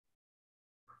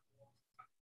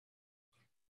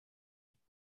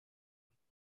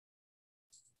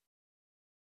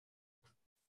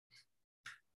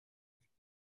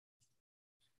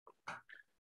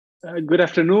Good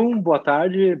afternoon, boa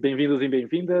tarde, bem-vindos e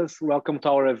bem-vindas. Welcome to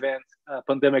our event,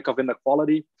 Pandemic of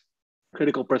Inequality,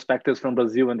 Critical Perspectives from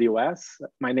Brazil and the US.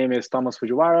 My name is Thomas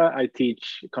Fujiwara. I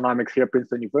teach economics here at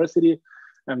Princeton University.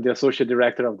 I'm the Associate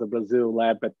Director of the Brazil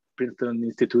Lab at Princeton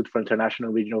Institute for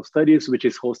International Regional Studies, which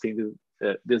is hosting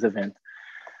this event.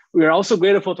 We are also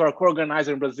grateful to our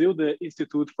co-organizer in Brazil, the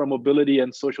Institute for Mobility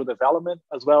and Social Development,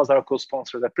 as well as our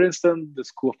co-sponsors at Princeton, the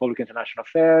School of Public International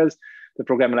Affairs, the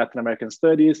Program in Latin American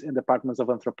Studies, and Departments of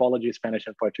Anthropology, Spanish,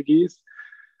 and Portuguese.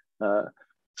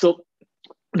 So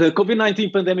the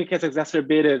COVID-19 pandemic has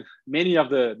exacerbated many of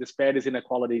the disparities in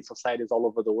inequality in societies all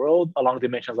over the world, along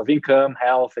dimensions of income,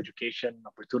 health, education,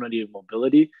 opportunity, and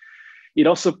mobility. It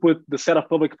also put the set of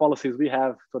public policies we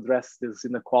have to address these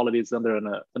inequalities under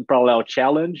an unparalleled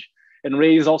challenge and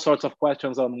raise all sorts of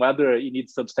questions on whether it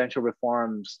needs substantial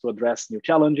reforms to address new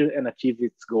challenges and achieve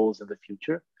its goals in the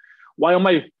future. While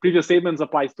my previous statements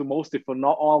applies to most, if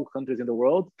not all, countries in the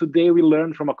world, today we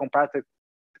learn from a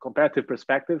comparative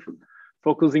perspective,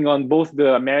 focusing on both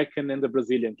the American and the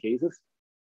Brazilian cases.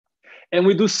 And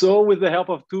we do so with the help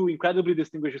of two incredibly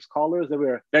distinguished scholars that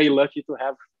we're very lucky to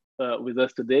have with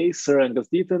us today, Sir Angus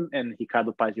Deaton and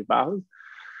Ricardo Paes de Barros.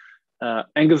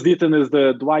 Angus Deaton is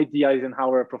the Dwight D.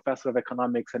 Eisenhower Professor of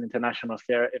Economics and International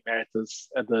Affairs Emeritus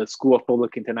at the School of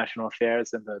Public International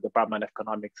Affairs and the Department of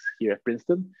Economics here at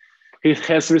Princeton. He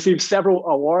has received several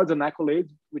awards and accolades,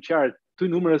 which are too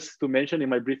numerous to mention in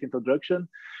my brief introduction,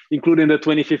 including the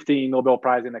 2015 Nobel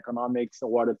Prize in Economics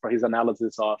awarded for his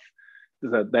analysis of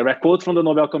the direct quote from the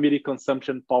Nobel Committee,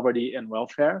 Consumption, Poverty, and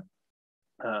Welfare.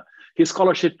 His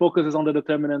scholarship focuses on the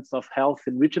determinants of health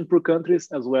in rich and poor countries,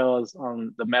 as well as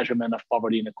on the measurement of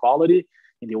poverty and inequality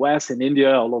in the US, in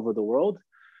India, all over the world.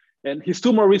 And his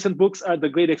two more recent books are The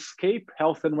Great Escape,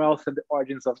 Health and Wealth and the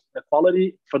Origins of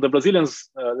Inequality. For the Brazilians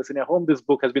listening at home, this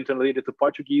book has been translated to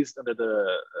Portuguese under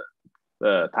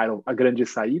the title A Grande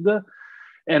Saída.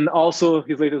 And also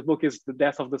his latest book is The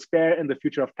Death of Despair and the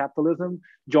Future of Capitalism,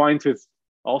 joined with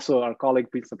also our colleague,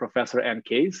 Princeton Professor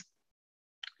Paes.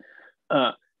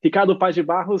 Ricardo Paes de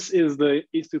Barros is the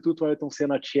Instituto Ayrton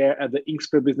Senna Chair at the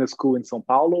Insper Business School in São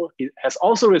Paulo. He has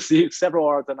also received several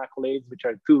awards and accolades, which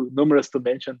are too numerous to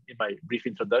mention in my brief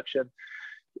introduction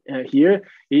here.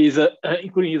 He's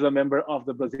including he's a member of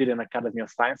the Brazilian Academy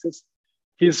of Sciences.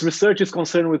 His research is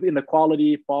concerned with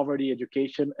inequality, poverty,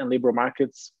 education, and labor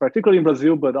markets, particularly in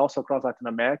Brazil, but also across Latin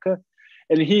America.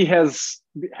 And he has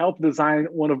helped design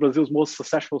one of Brazil's most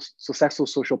successful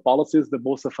social policies, the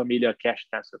Bolsa Família cash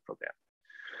transfer program.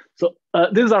 So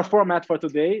this is our format for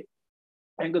today.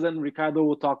 Angus and Ricardo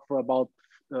will talk for about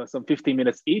some 15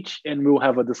 minutes each, and we'll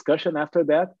have a discussion after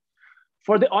that.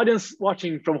 For the audience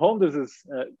watching from home, this is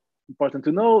important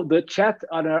to know, the chat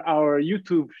on our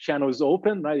YouTube channel is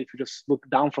open, right? If you just look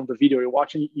down from the video you're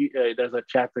watching, there's a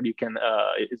chat that you can,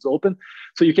 it's open.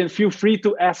 So you can feel free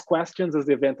to ask questions as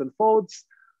the event unfolds.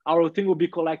 Our team will be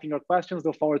collecting your questions,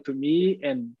 they'll forward to me,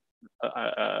 and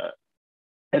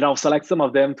I'll select some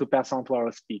of them to pass on to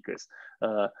our speakers.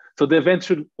 So the event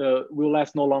will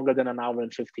last no longer than an hour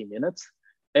and 15 minutes.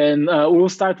 And we'll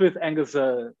start with Angus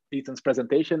Deaton's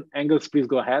presentation. Angus, please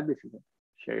go ahead if you can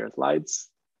share your slides.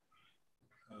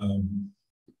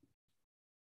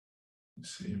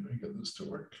 Let's see if I get this to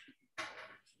work.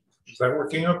 Is that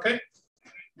working okay?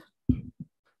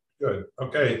 Good.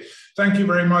 Okay. Thank you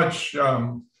very much,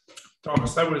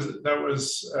 Thomas. That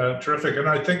was terrific, and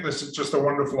I think this is just a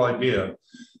wonderful idea.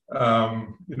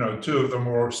 You know, two of the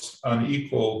most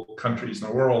unequal countries in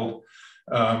the world,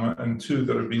 and two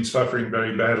that have been suffering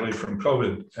very badly from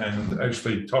COVID, and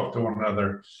actually talk to one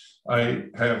another.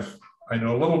 I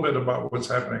know a little bit about what's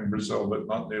happening in Brazil, but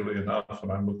not nearly enough,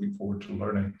 and I'm looking forward to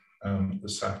learning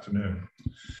this afternoon.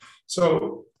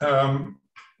 So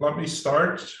let me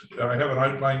start. I have an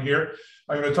outline here.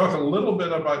 I'm going to talk a little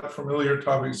bit about familiar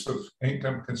topics of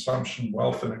income, consumption,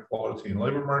 wealth inequality, and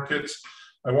labor markets.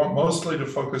 I want mostly to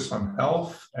focus on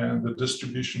health and the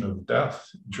distribution of death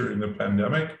during the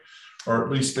pandemic, or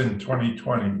at least in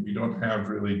 2020. We don't have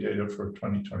really data for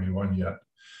 2021 yet.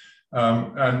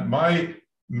 And my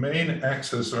main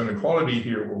axis of inequality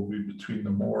here will be between the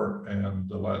more and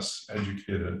the less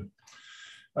educated.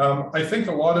 I think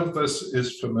a lot of this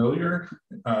is familiar,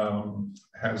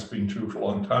 has been true for a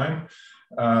long time.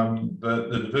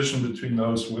 The division between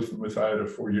those with and without a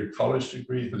four-year college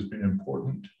degree has been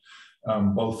important,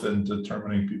 both in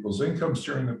determining people's incomes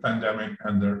during the pandemic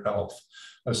and their health,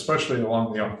 especially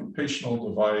along the occupational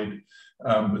divide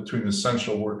between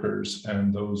essential workers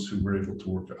and those who were able to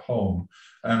work at home.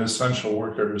 And essential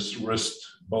workers risked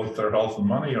both their health and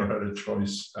money or had a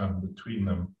choice between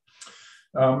them.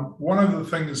 One of the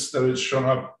things that has shown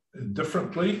up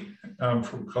differently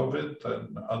from COVID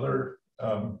than other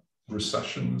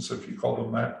recessions, if you call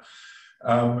them that,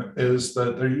 is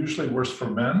that they're usually worse for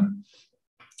men.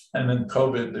 And in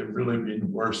COVID, they've really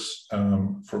been worse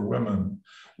for women.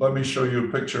 Let me show you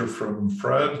a picture from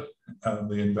Fred,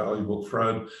 the invaluable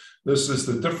Fred. This is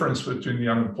the difference between the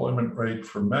unemployment rate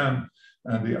for men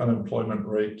and the unemployment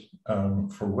rate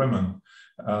for women.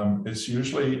 It's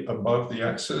usually above the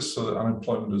axis, so that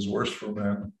unemployment is worse for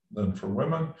men than for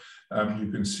women.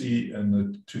 You can see in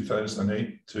the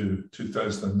 2008 to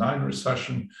 2009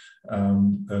 recession,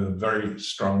 a very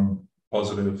strong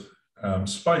positive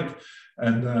spike.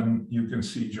 And then you can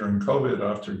see during COVID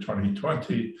after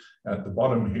 2020, at the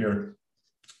bottom here,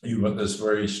 you got this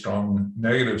very strong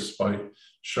negative spike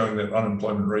showing that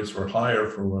unemployment rates were higher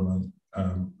for women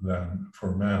than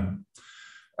for men.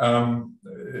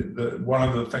 One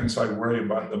of the things I worry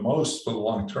about the most for the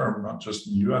long term, not just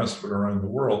in the US, but around the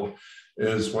world,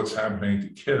 is what's happening to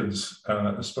kids,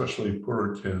 especially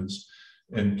poorer kids,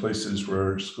 in places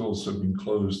where schools have been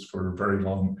closed for very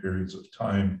long periods of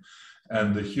time,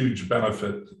 and the huge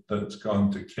benefit that's gone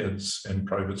to kids in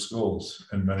private schools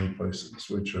in many places,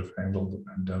 which have handled the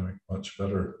pandemic much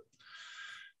better.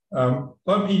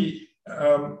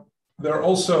 There are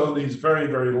also these very,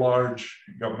 very large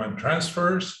government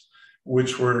transfers,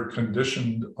 which were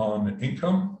conditioned on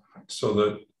income, so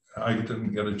that I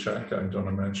didn't get a check. I don't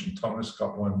imagine Thomas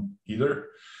got one either.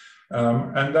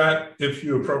 And that, if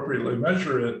you appropriately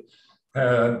measure it,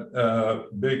 had a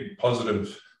big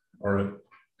positive, or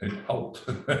it helped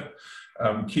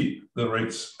keep the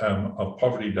rates of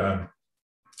poverty down.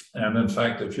 And in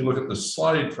fact, if you look at the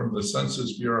slide from the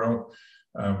Census Bureau,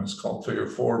 it's called Figure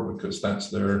 4 because that's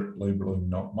their labeling,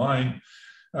 not mine.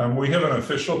 We have an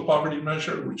official poverty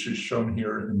measure, which is shown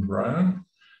here in brown.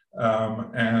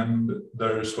 And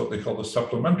there's what they call the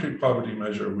supplementary poverty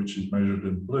measure, which is measured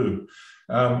in blue.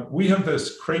 We have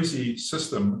this crazy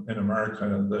system in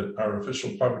America that our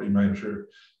official poverty measure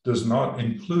does not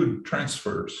include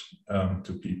transfers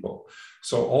to people.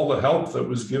 So all the help that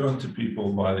was given to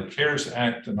people by the CARES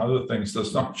Act and other things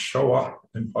does not show up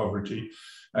in poverty.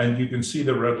 And you can see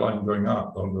the red line going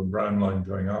up, or the brown line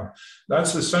going up.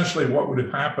 That's essentially what would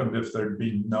have happened if there'd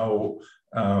been no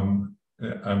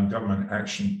government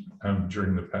action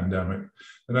during the pandemic.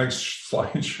 The next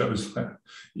slide shows that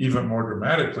even more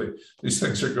dramatically, these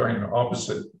things are going in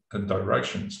opposite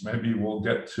directions. Maybe we'll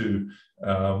get to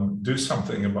do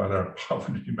something about our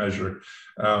poverty measure.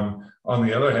 On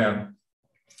the other hand,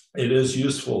 it is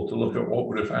useful to look at what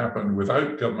would have happened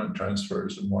without government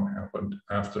transfers and what happened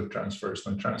after transfers,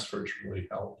 and transfers really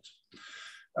helped.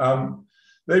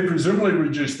 They presumably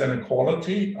reduced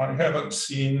inequality. I haven't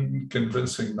seen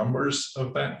convincing numbers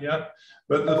of that yet,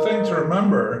 but the thing to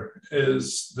remember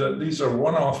is that these are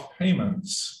one-off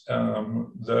payments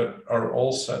that are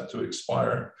all set to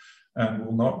expire and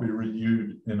will not be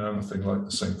renewed in anything like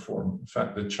the same form. In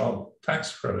fact, the child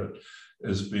tax credit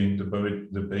is being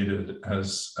debated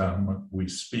as we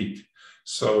speak.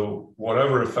 So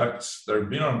whatever effects there have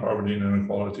been on poverty and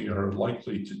inequality are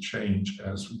likely to change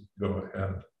as we go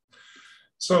ahead.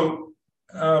 So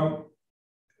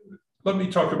let me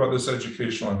talk about this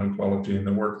educational inequality and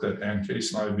the work that Ann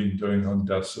Case and I have been doing on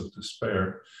deaths of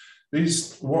despair.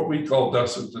 These, what we call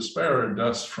deaths of despair, are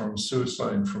deaths from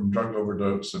suicide, from drug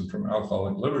overdose, and from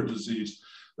alcoholic liver disease.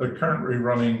 They're currently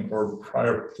running, or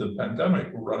prior to the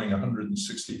pandemic, were running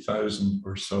 160,000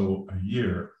 or so a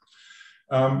year.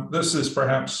 This is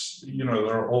perhaps, you know,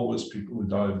 there are always people who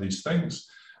die of these things,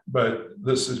 but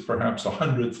this is perhaps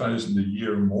 100,000 a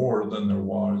year more than there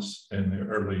was in the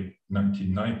early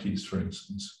 1990s, for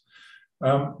instance.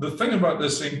 The thing about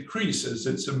this increase is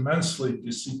it's immensely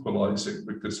disequalizing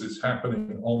because it's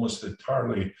happening almost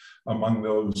entirely among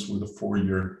those with a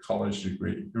 4-year college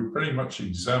degree. You're pretty much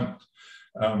exempt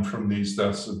from these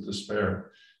deaths of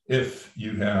despair if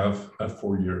you have a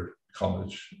 4-year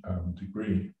college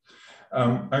degree.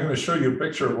 I'm going to show you a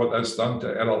picture of what that's done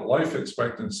to adult life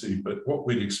expectancy, but what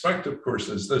we'd expect, of course,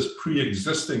 is this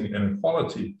pre-existing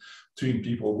inequality between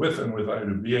people with and without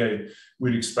a BA.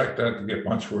 We'd expect that to get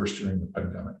much worse during the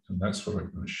pandemic, and that's what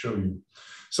I'm going to show you.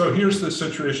 So here's the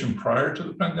situation prior to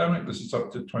the pandemic. This is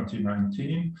up to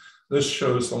 2019. This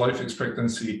shows the life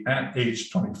expectancy at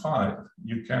age 25.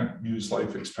 You can't use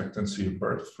life expectancy at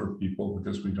birth for people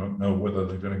because we don't know whether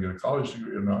they're going to get a college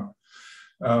degree or not.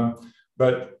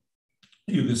 But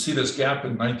you can see this gap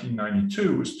in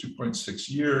 1992 was 2.6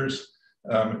 years.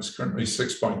 It's currently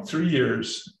 6.3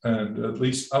 years. And at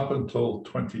least up until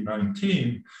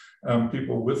 2019,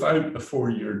 people without a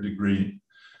 4-year degree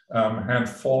had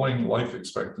falling life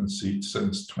expectancy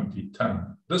since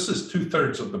 2010. This is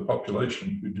 2/3 of the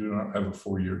population who do not have a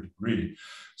 4-year degree.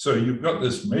 So you've got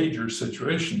this major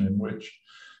situation in which,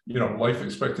 you know, life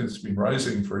expectancy has been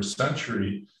rising for a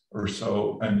century or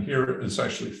so, and here it's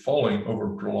actually falling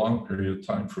over a prolonged period of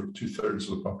time for 2/3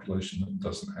 of the population that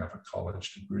doesn't have a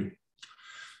college degree.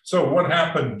 So what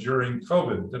happened during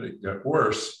COVID? Did it get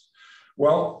worse?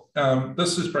 Well,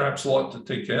 this is perhaps a lot to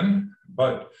take in,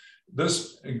 but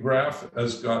this graph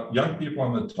has got young people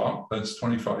on the top, that's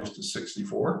 25 to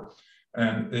 64,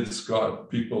 and it's got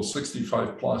people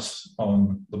 65 plus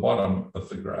on the bottom of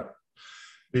the graph.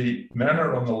 The men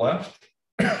are on the left,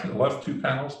 the left 2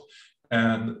 panels,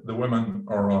 and the women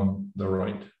are on the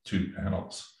right 2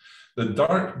 panels. The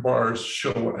dark bars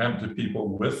show what happened to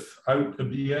people without a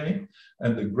BA,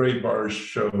 and the gray bars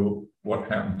show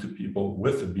what happened to people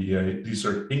with a BA. These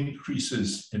are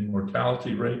increases in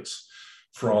mortality rates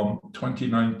from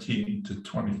 2019 to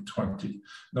 2020.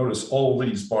 Notice all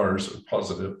these bars are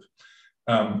positive.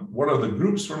 What are the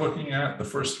groups we're looking at?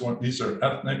 The first one, these are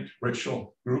ethnic,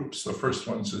 racial groups. The first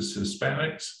one is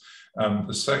Hispanics.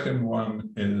 The second one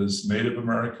is Native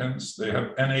Americans. They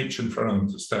have NH in front of them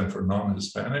to stand for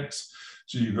non-Hispanics.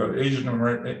 So you've got Asian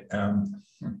American,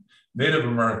 Native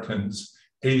Americans,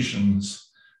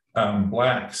 Asians,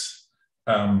 Blacks,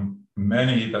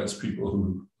 many, that's people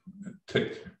who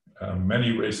tick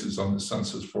many races on the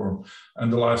census form.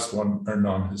 And the last one are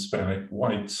non-Hispanic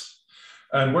whites.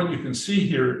 And what you can see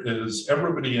here is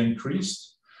everybody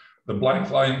increased. The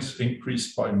black lines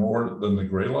increased by more than the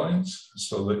gray lines,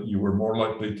 so that you were more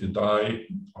likely to die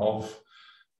of,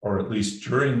 or at least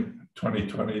during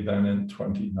 2020 than in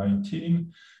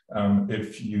 2019,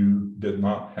 if you did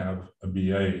not have a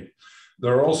BA.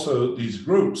 There are also these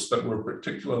groups that were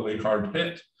particularly hard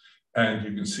hit, and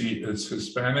you can see it's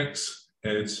Hispanics,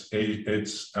 it's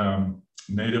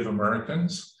Native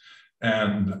Americans,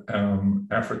 and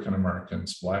African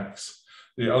Americans, Blacks.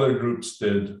 The other groups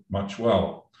did much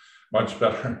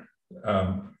better.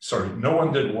 Sorry, no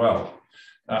one did well,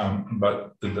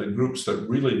 but the groups that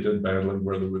really did badly,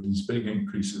 where there were these big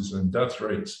increases in death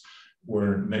rates,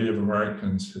 were Native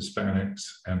Americans, Hispanics,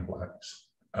 and Blacks.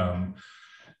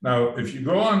 Now, if you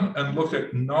go on and look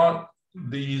at not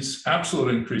these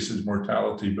absolute increases in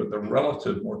mortality, but the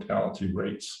relative mortality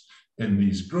rates in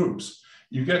these groups,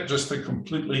 you get just a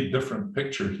completely different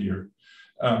picture here,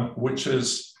 which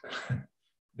is,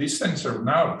 these things are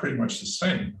now pretty much the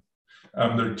same.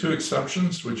 There are 2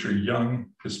 exceptions, which are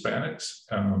young Hispanics,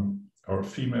 or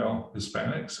female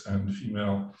Hispanics and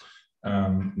female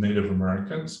Native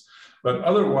Americans. But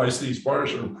otherwise, these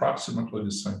bars are approximately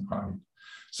the same height.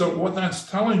 So what that's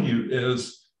telling you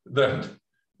is that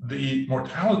the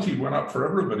mortality went up for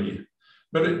everybody,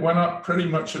 but it went up pretty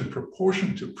much in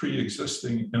proportion to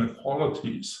pre-existing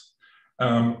inequalities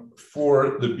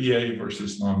for the BA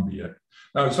versus non-BA.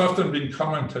 Now, it's often been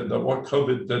commented that what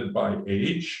COVID did by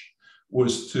age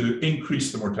was to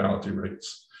increase the mortality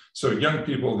rates. So young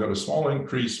people got a small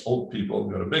increase, old people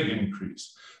got a big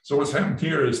increase. So what's happened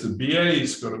here is the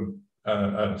BA's got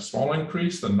a small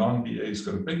increase, the non-BA's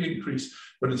got a big increase,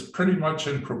 but it's pretty much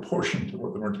in proportion to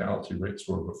what the mortality rates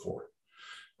were before,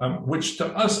 which to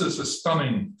us is a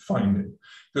stunning finding,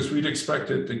 because we'd expect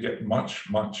it to get much,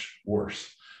 much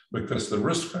worse, because the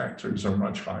risk factors are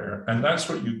much higher. And that's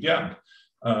what you get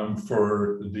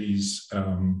for these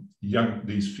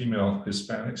these female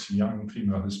Hispanics, young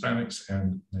female Hispanics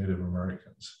and Native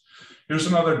Americans. Here's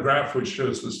another graph which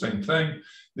shows the same thing.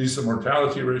 These are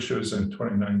mortality ratios in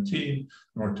 2019,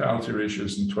 mortality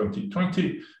ratios in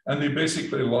 2020, and they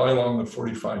basically lie along the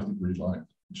 45-degree line,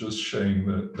 just showing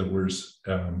that there was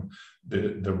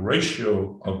the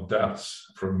ratio of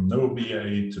deaths from no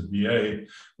BA to BA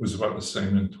was about the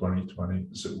same in 2020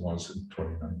 as it was in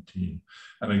 2019.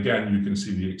 And again, you can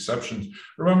see the exceptions.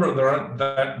 Remember, there aren't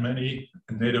that many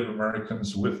Native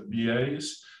Americans with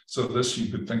BAs, so this you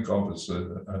could think of as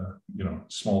a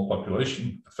small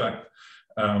population effect.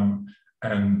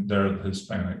 And they're the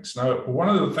Hispanics. Now, one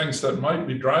of the things that might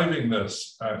be driving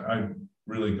this, I've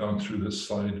really gone through this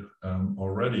slide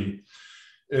already,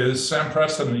 is Sam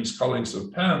Preston and his colleagues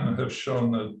at Penn have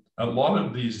shown that a lot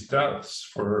of these deaths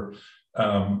for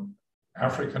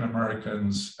African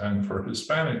Americans and for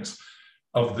Hispanics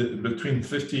of the between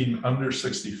 15 under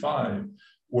 65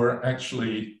 were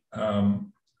actually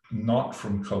not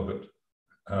from COVID.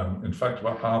 In fact,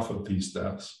 about half of these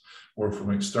deaths were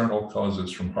from external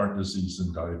causes, from heart disease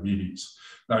and diabetes.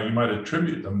 Now, you might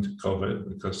attribute them to COVID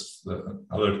because the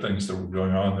other things that were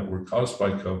going on that were caused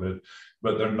by COVID,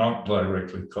 but they're not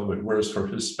directly COVID. Whereas for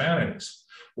Hispanics,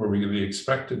 where we get the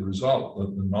expected result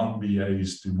that the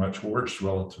non-BAs do much worse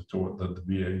relative to what the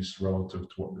BAs relative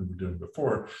to what they were doing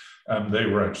before, they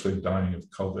were actually dying of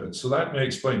COVID. So that may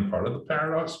explain part of the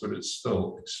paradox, but it's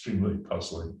still extremely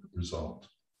puzzling result.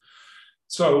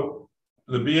 So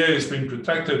the BA has been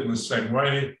protected in the same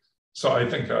way. So I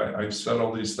think I've said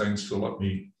all these things, so let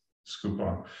me scoop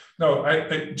on. No,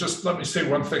 just let me say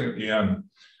one thing at the end,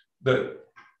 that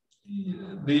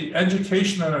the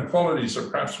education inequalities are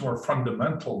perhaps more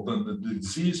fundamental than the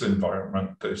disease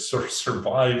environment. They sort of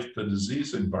survived the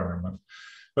disease environment.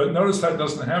 But notice that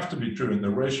doesn't have to be true, and the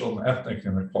racial and ethnic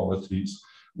inequalities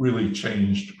really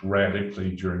changed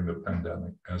radically during the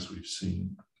pandemic, as we've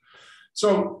seen.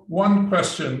 So one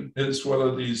question is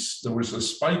whether there was a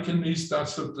spike in these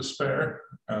deaths of despair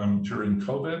during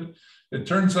COVID. It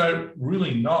turns out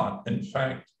really not. In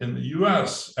fact, in the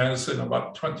US, as in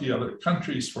about 20 other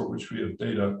countries for which we have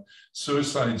data,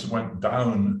 suicides went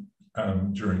down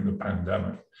during the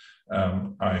pandemic.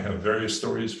 I have various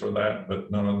stories for that, but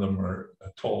none of them are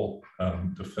at all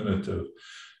definitive.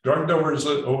 Drug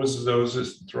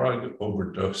overdoses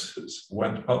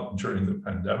went up during the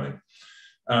pandemic.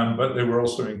 But they were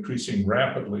also increasing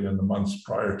rapidly in the months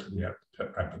prior to the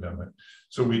epidemic.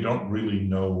 So we don't really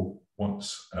know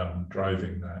what's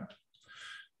driving that.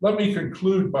 Let me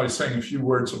conclude by saying a few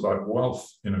words about wealth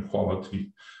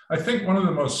inequality. I think one of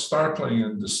the most startling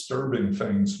and disturbing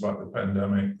things about the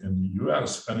pandemic in the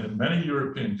US and in many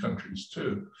European countries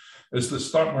too, is the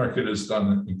stock market has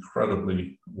done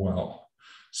incredibly well.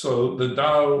 So the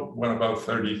Dow went above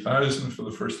 30,000 for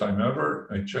the first time ever.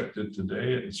 I checked it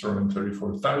today, it's around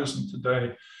 34,000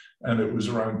 today, and it was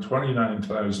around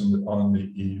 29,000 on the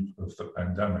eve of the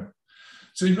pandemic.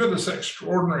 So you've got this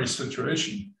extraordinary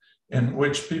situation in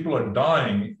which people are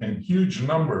dying in huge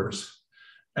numbers,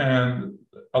 and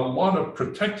a lot of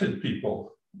protected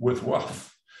people with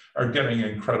wealth are getting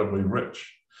incredibly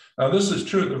rich. Now, this is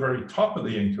true at the very top of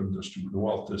the income distribution, the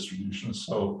wealth distribution.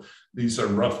 So these are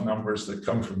rough numbers that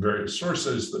come from various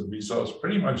sources that Bezos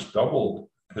pretty much doubled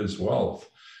his wealth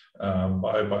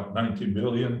by about 90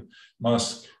 billion.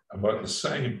 Musk, about the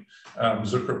same.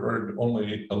 Zuckerberg,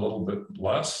 only a little bit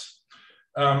less.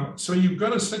 So you've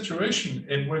got a situation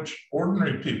in which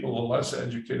ordinary people, the less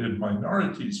educated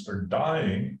minorities, are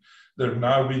dying. There have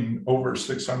now been over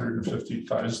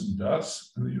 650,000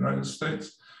 deaths in the United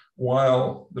States,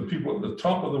 while the people at the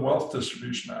top of the wealth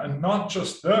distribution, and not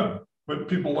just them, but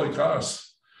people like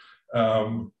us,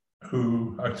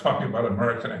 who, I'm talking about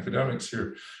American academics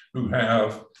here, who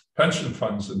have pension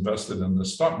funds invested in the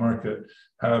stock market,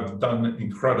 have done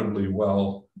incredibly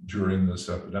well during this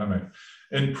epidemic.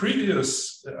 In a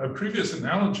previous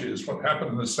analogy is what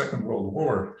happened in the Second World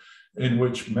War, in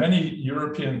which many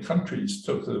European countries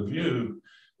took the view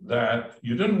that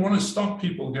you didn't want to stop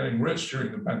people getting rich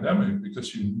during the pandemic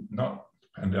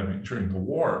during the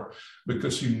war,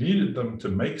 because you needed them to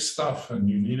make stuff and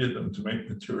you needed them to make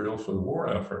material for the war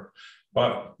effort,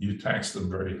 but you taxed them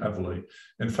very heavily.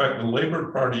 In fact, the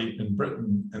Labour Party in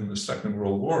Britain in the Second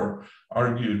World War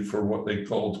argued for what they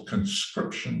called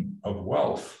conscription of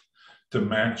wealth to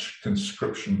match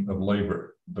conscription of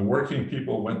labor. The working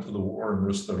people went to the war and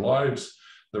risked their lives.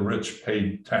 The rich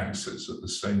paid taxes at the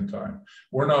same time.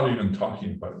 We're not even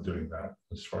talking about doing that,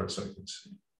 as far as I can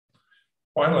see.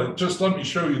 Finally, just let me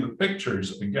show you the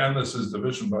pictures. Again, this is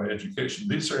division by education.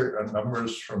 These are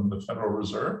numbers from the Federal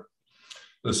Reserve,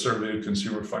 the Survey of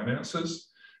Consumer Finances.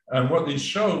 And what these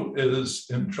show is,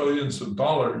 in trillions of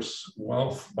dollars,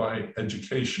 wealth by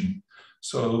education.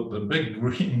 So the big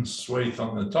green swathe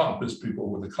on the top is people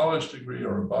with a college degree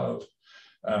or above.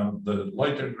 The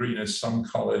lighter green is some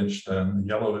college, then the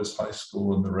yellow is high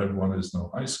school, and the red one is no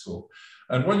high school.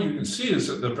 And what you can see is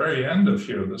at the very end of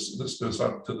here, this goes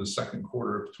up to the second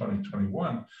quarter of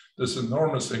 2021, this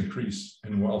enormous increase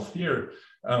in wealth here,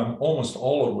 almost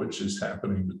all of which is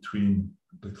happening between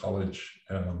the college,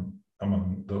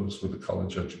 among those with a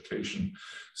college education.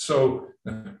 So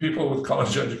people with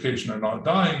college education are not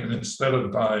dying, and instead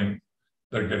of dying,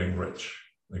 they're getting rich.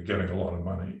 They're getting a lot of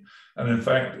money. And in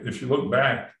fact, if you look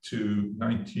back to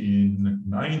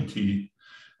 1990,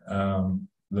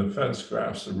 the Fed's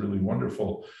graphs are really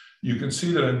wonderful. You can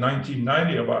see that in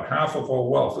 1990, about half of all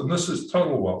wealth, and this is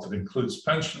total wealth, it includes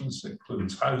pensions, it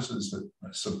includes houses, it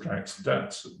subtracts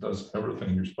debts, it does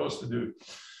everything you're supposed to do.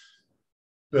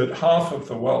 That half of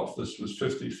the wealth, this was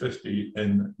 50-50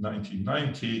 in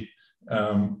 1990,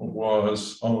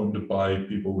 was owned by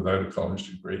people without a college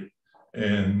degree.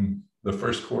 In the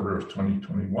first quarter of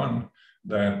 2021,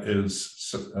 that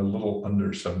is a little under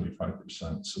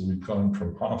 75%. So we've gone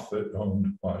from half it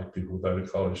owned by people without a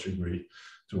college degree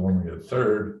to only a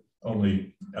third,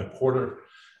 only a quarter.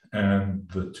 And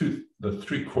the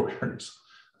three quarters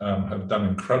have done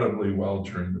incredibly well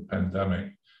during the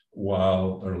pandemic,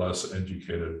 while their less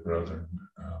educated brethren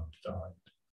died.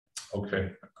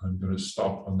 Okay, I'm going to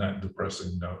stop on that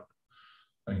depressing note.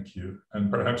 Thank you. And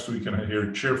perhaps we can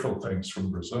hear cheerful things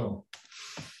from Brazil.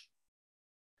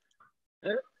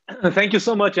 Thank you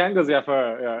so much, Angus. Yeah,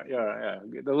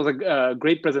 that was a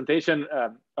great presentation.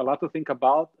 A lot to think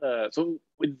about. So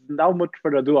without much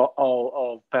further ado,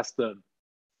 I'll pass the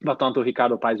baton to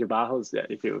Ricardo Paes de Barros. Yeah,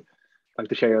 if you like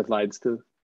to share your slides too.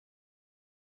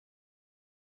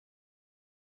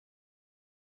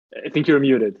 I think you're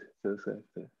muted. So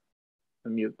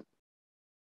unmute.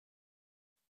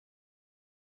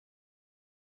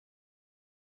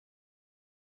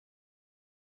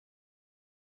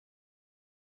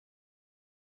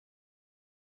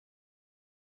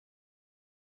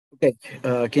 Okay,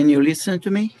 can you listen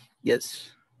to me? Yes.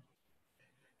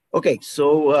 Okay,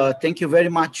 so thank you very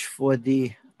much for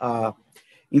the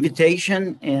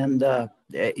invitation, and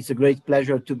it's a great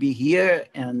pleasure to be here.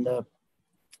 And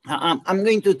I'm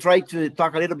going to try to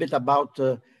talk a little bit about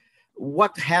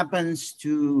what happens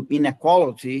to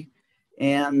inequality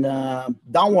and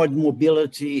downward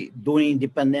mobility during the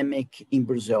pandemic in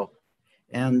Brazil.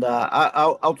 And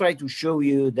I'll try to show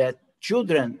you that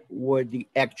children were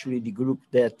actually the group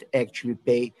that actually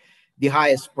pay the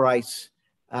highest price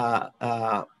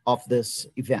of this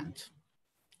event.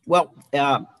 Well,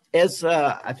 as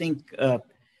I think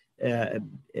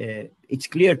it's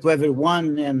clear to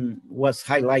everyone and was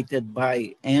highlighted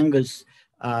by Angus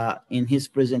in his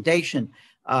presentation,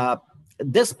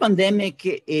 this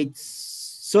pandemic,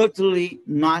 it's certainly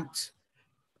not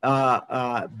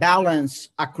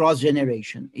balanced across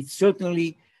generation. It's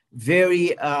certainly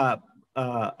very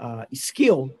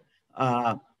skilled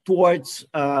towards,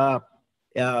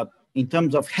 in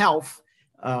terms of health,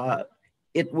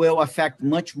 it will affect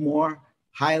much more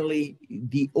highly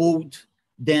the old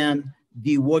than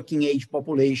the working age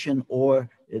population or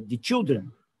the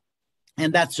children.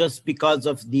 And that's just because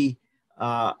of the,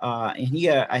 and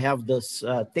here I have this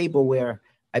table where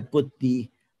I put the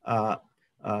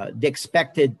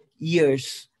expected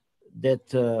years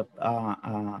that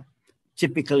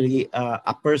typically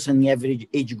a person in average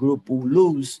age group will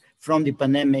lose from the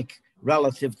pandemic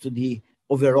relative to the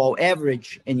overall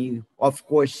average. And you, of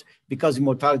course, because the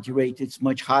mortality rate is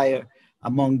much higher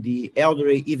among the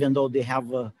elderly, even though they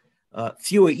have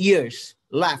fewer years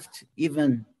left,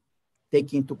 even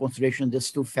taking into consideration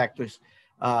these two factors,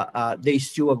 they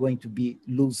still are going to be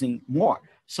losing more.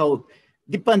 So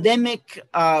the pandemic,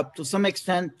 to some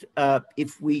extent,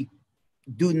 if we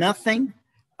do nothing,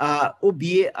 will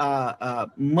be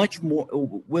much more,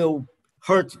 will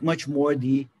hurt much more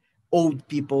the old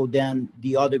people than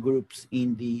the other groups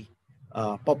in the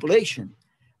population.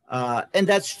 And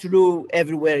that's true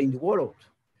everywhere in the world.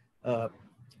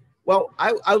 Well,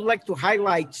 I would like to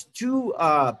highlight two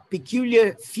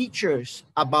peculiar features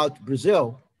about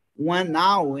Brazil, one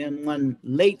now and one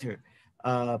later,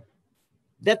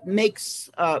 that makes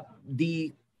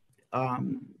the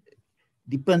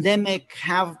pandemic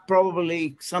have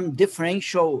probably some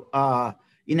differential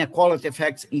inequality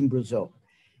effects in Brazil.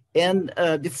 And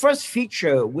the first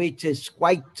feature, which is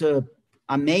quite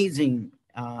amazing,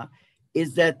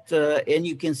 is that, and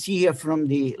you can see here from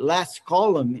the last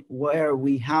column where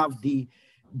we have the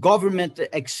government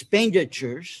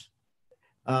expenditures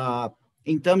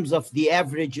in terms of the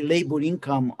average labor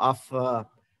income of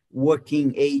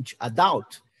working age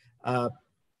adult.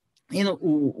 You know,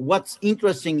 what's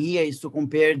interesting here is to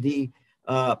compare the,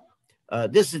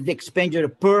 this is the expenditure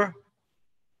per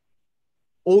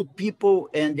old people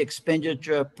and the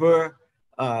expenditure per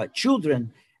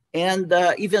children. And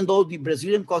even though the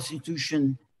Brazilian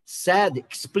Constitution said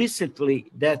explicitly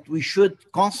that we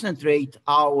should concentrate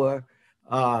our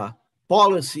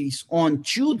policies on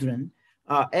children,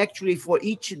 actually for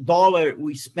each dollar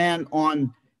we spend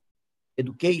on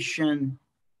education,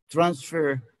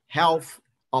 transfer, health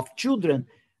of children,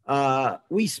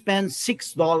 we spend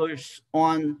 $6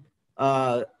 on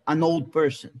an old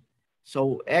person.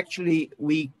 So actually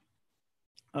we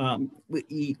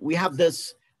have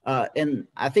this, and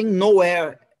I think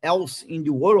nowhere else in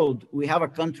the world we have a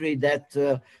country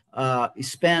that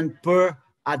spend per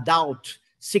adult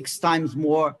 6 times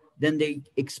more than they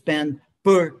expend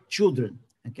per children.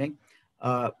 Okay,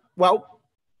 well,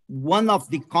 one of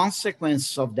the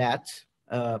consequences of that,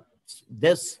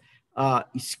 this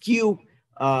skewed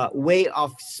way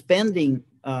of spending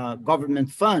government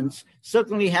funds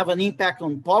certainly have an impact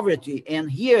on poverty. And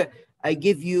here I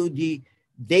give you the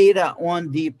data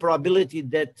on the probability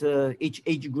that each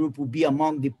age group will be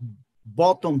among the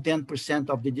bottom 10%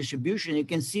 of the distribution. You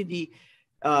can see the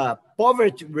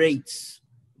poverty rates,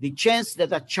 the chance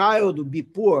that a child will be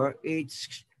poor,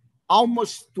 it's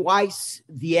almost twice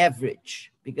the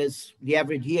average, because the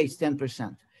average here is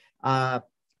 10%.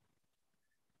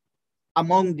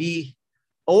 Among the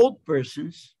old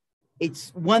persons,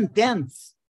 it's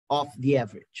 1/10 of the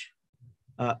average.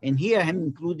 And here I'm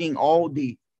including all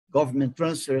the government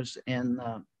transfers and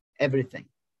everything.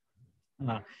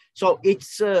 So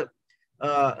it's so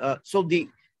the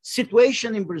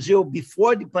situation in Brazil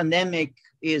before the pandemic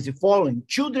is the following: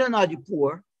 children are the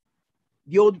poor,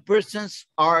 the old persons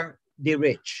are the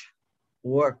rich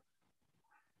or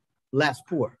less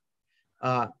poor.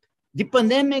 The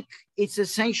pandemic is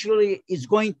essentially is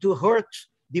going to hurt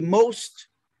the most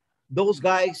those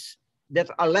guys that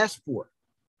are less poor.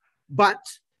 But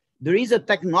there is a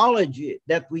technology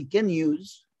that we can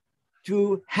use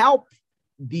to help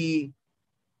the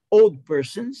old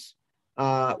persons.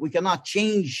 We cannot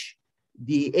change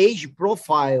the age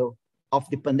profile of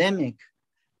the pandemic,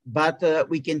 but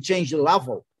we can change the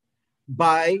level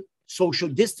by social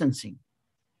distancing.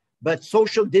 But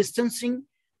social distancing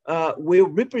will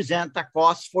represent a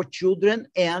cost for children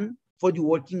and for the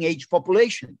working age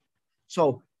population.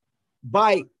 So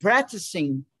by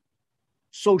practicing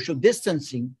social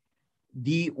distancing,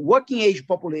 the working age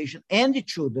population and the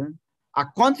children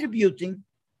are contributing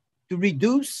to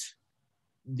reduce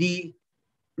the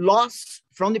loss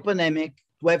from the pandemic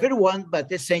to everyone,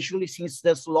 but essentially, since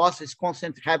this loss is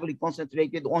heavily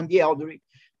concentrated on the elderly,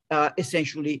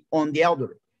 essentially on the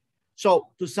elderly. So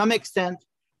to some extent,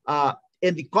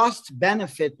 and the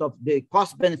cost-benefit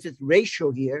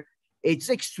ratio here, it's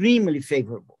extremely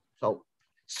favorable. So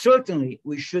certainly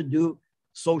we should do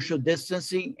social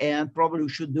distancing, and probably we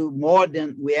should do more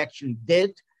than we actually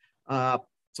did.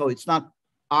 So it's not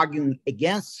arguing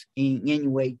against in any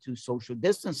way to social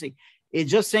distancing.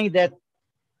 It's just saying that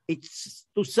it's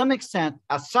to some extent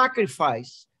a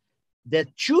sacrifice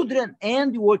that children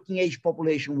and the working age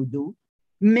population will do,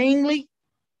 mainly,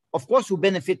 of course, will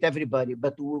benefit everybody,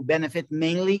 but will benefit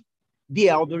mainly the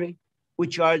elderly,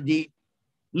 which are the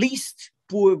least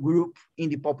poor group in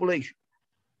the population.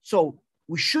 So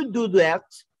we should do that,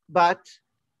 but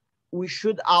we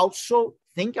should also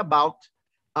think about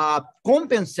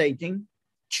compensating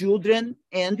children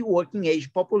and the working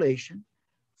age population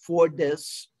for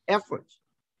this effort.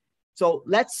 So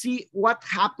let's see what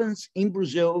happens in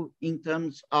Brazil in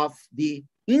terms of the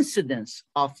incidence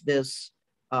of this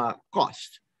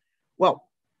cost. Well,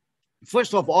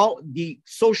 first of all, the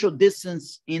social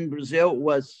distance in Brazil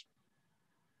was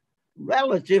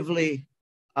relatively,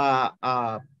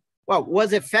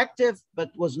 was effective,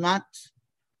 but was not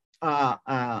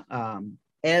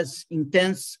as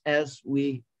intense as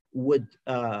we would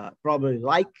probably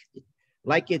like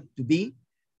it to be.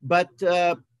 But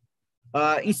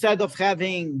instead of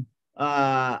having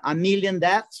 1 million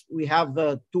deaths, we have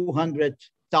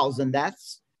 200,000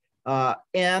 deaths.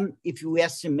 And if you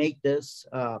estimate this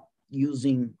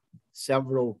using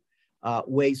several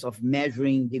ways of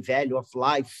measuring the value of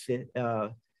life,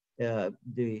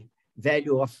 the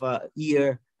value of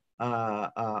year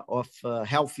of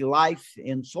healthy life,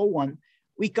 and so on,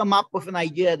 we come up with an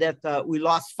idea that we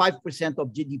lost 5%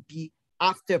 of GDP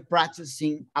after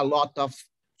practicing a lot of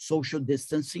social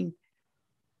distancing.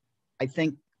 I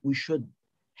think we should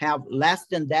have less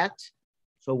than that.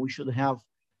 So we should have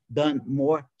done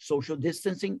more social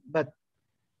distancing, but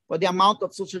for the amount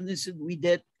of social distancing we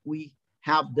did, we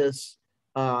have this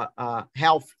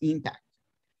health impact.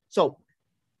 So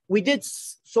we did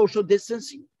social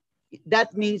distancing.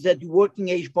 That means that the working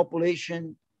age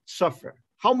population suffer.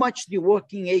 How much the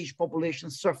working age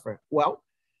population suffer? Well,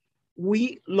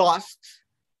 we lost,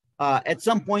 at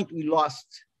some point we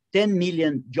lost 10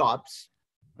 million jobs,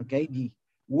 okay? The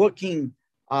working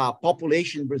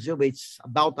population in Brazil, it's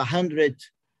about 100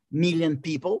 million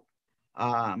people,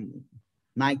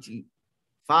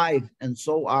 95 and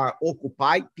so are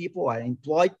occupied people, are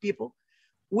employed people.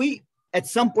 We, at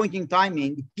some point in time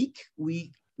in the peak,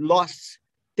 we lost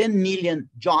 10 million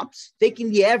jobs,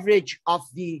 taking the average of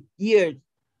the year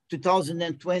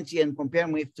 2020 and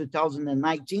comparing with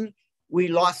 2019, we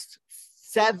lost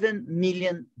 7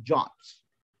 million jobs.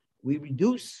 We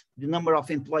reduced the number of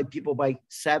employed people by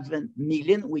 7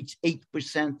 million, which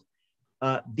 8%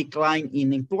 decline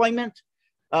in employment.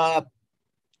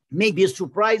 Maybe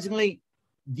surprisingly,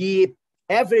 the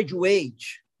average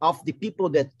wage of the people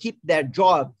that keep their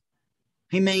job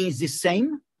remains the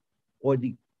same, or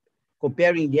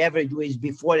comparing the average wage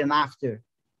before and after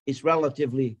is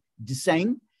relatively the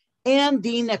same. And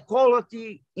the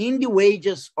inequality in the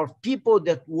wages of people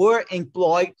that were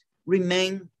employed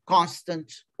remain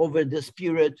constant over this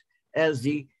period as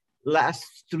the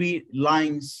last three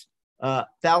lines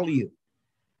tell you.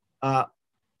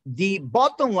 The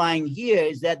bottom line here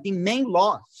is that the main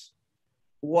loss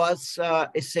was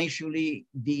essentially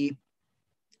the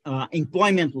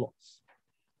employment loss.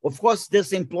 Of course,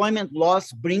 this employment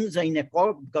loss brings an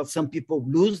inequality because some people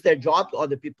lose their jobs,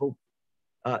 other people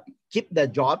keep their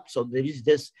job. So there is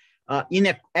this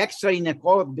extra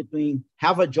inequality between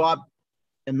have a job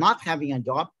and not having a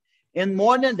job. And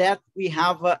more than that, we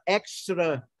have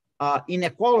extra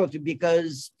inequality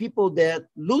because people that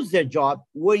lose their job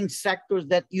were in sectors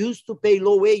that used to pay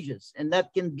low wages. And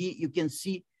that can be, you can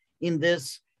see in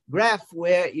this graph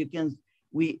where you can,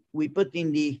 we put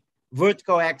in the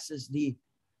vertical axis the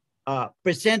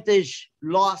percentage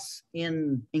loss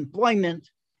in employment,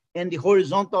 and the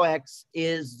horizontal axis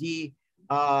is the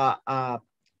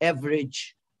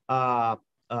average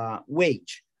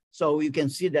wage. So you can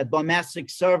see that domestic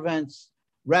servants,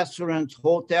 restaurants,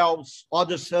 hotels,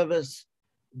 other service,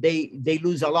 they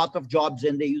lose a lot of jobs,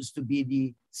 and they used to be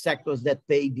the sectors that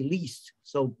pay the least.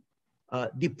 So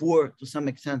the poor, to some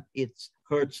extent, it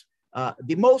hurts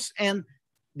the most, and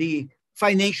the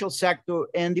financial sector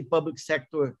and the public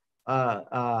sector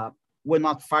were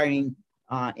not firing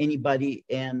anybody,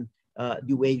 and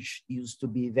the wage used to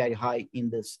be very high in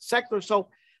this sector. So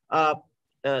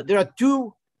there are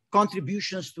two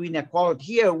contributions to inequality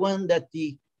here. One, that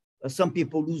some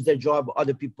people lose their job,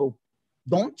 other people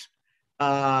don't.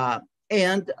 And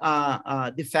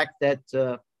the fact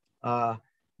that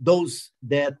those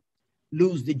that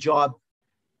lose the job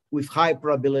with high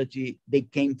probability, they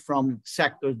came from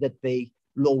sectors that pay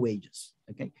low wages,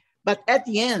 okay? But at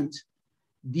the end,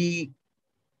 the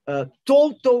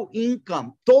total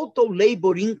income, total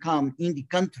labor income in the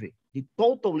country,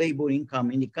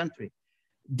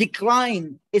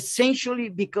 declined essentially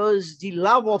because the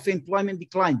level of employment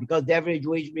declined, because the average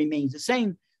wage remains the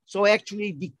same. So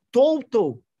actually the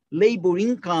total labor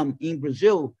income in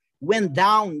Brazil went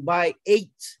down by 8%.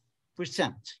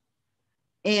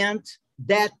 And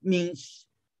that means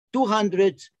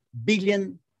 200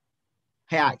 billion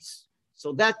reais.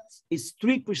 So that is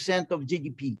 3% of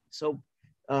GDP. So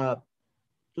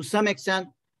to some extent,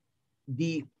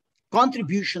 the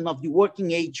contribution of the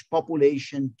working age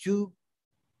population to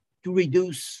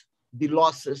reduce the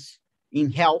losses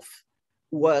in health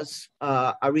was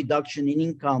a reduction in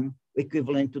income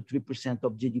equivalent to 3%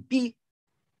 of GDP.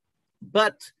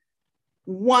 But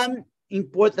one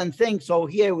important thing, so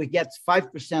here we get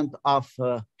 5% of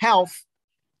health,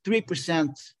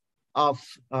 3% of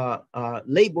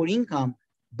labor income,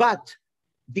 but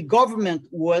the government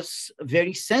was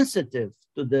very sensitive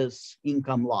to this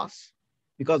income loss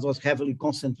because it was heavily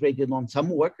concentrated on some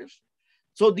workers.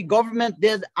 So the government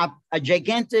did a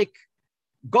gigantic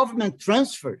government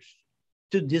transfers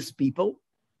to these people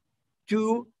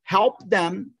to help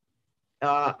them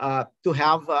to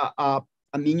have a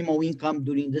minimal income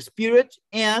during this period.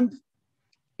 And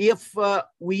if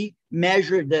we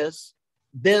measure this,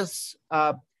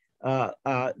 the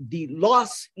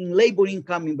loss in labor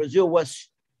income in Brazil was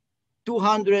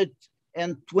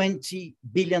 $220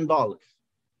 billion.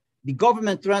 The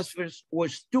government transfers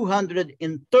was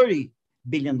 $230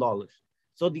 billion.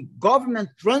 So the government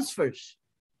transfers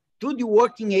to the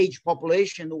working age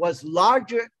population was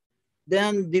larger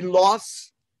than the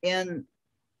loss in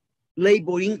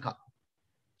labor income.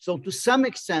 So to some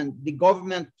extent, the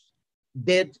government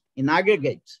did, in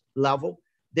aggregate level,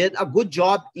 did a good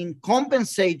job in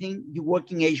compensating the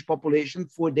working age population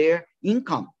for their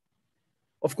income.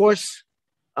 Of course,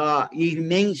 it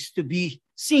remains to be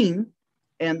seen,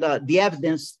 and the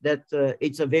evidence that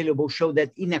it's available show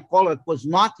that inequality was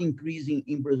not increasing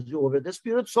in Brazil over this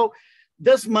period. So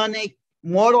this money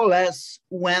more or less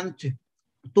went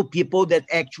to people that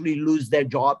actually lose their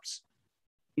jobs,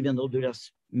 even though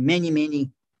there's many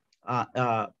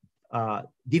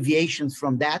deviations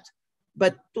from that.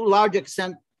 But to a large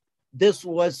extent, this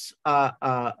was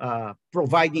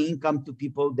providing income to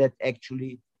people that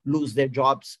actually lose their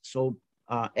jobs. So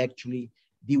actually,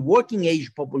 the working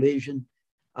age population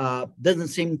doesn't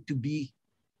seem to be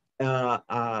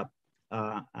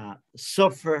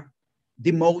suffer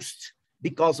the most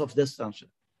because of this transfer.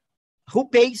 Who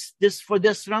pays for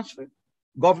this transfer?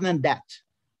 Government debt.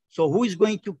 So who is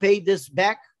going to pay this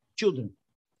back? Children.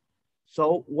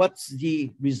 So what's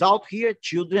the result here?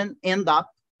 Children end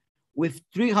up with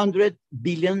 300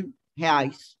 billion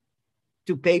reais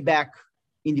to pay back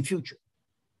in the future.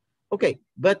 Okay,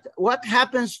 but what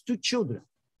happens to children?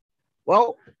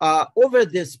 Well, over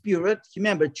this period,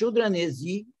 remember, children is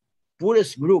the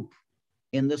poorest group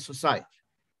in the society.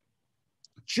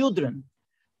 Children,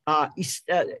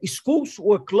 schools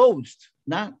were closed,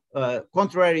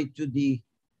 contrary to the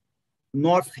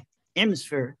North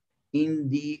Hemisphere. In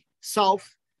the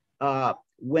South,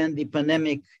 when the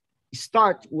pandemic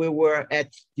started, we were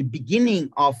at the beginning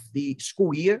of the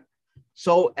school year.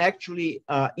 So actually,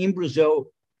 in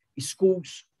Brazil,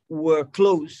 schools were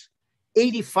closed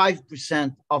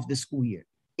 85% of the school year,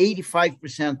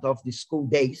 85% of the school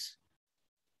days.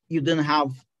 You didn't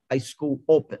have a school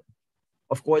open.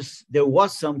 Of course, there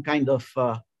was some kind of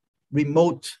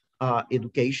remote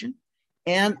education.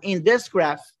 And in this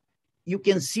graph, you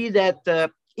can see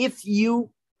that if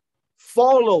you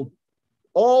follow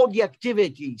all the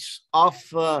activities of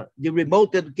the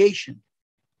remote education,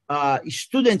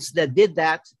 students that did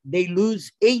that, they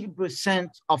lose 80%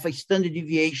 of a standard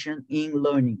deviation in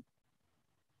learning.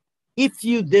 If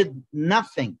you did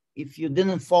nothing, if you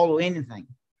didn't follow anything,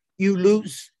 you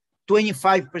lose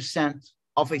 25%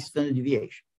 of a standard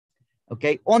deviation,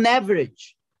 okay? On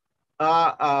average,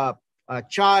 a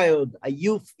child, a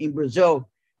youth in Brazil,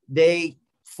 they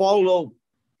follow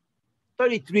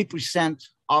 33%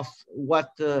 of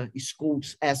what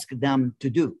schools ask them to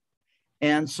do.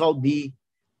 And so the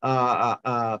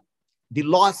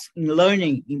loss in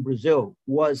learning in Brazil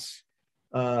was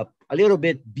a little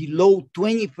bit below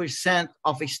 20%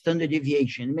 of a standard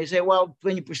deviation. You may say, well,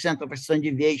 20% of a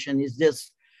standard deviation, is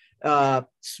this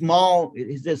small?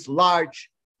 Is this large?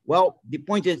 Well, the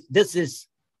point is, this is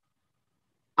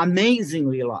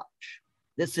amazingly large.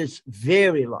 This is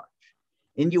very large.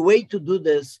 And the way to do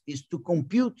this is to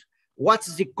compute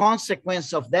what's the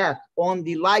consequence of that on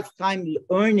the lifetime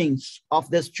earnings of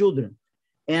these children.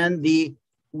 And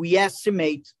we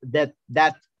estimate that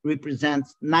that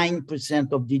represents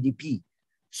 9% of GDP.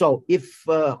 So if,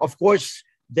 of course,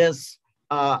 this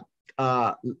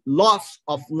loss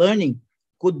of learning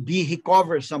could be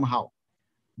recovered somehow.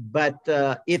 But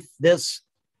if this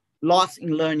loss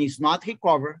in learning is not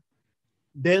recovered,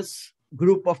 this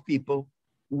group of people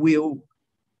will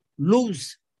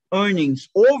lose earnings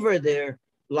over their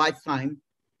lifetime.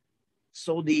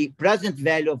 So the present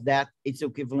value of that is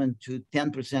equivalent to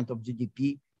 10% of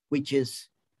GDP, which is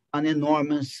an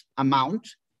enormous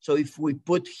amount. So if we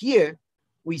put here,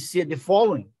 we see the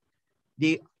following.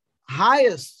 The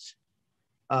highest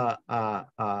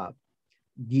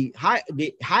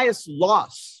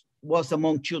loss was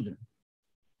among children.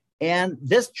 And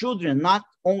these children not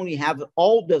only have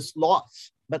all this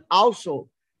loss, but also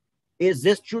is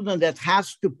this children that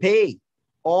has to pay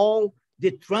all the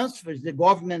transfers the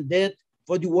government did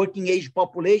for the working age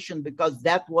population, because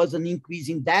that was an increase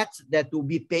in debt that will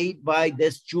be paid by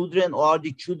these children or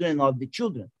the children of the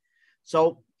children.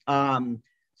 So,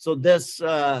 so this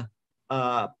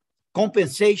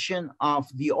compensation of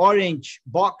the orange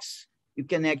box, you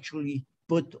can actually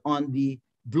put on the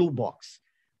blue box.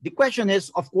 The question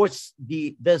is, of course,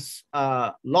 this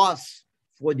loss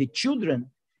for the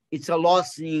children, it's a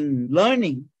loss in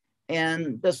learning,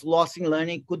 and this loss in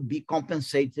learning could be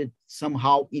compensated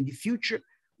somehow in the future.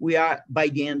 We are by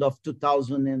the end of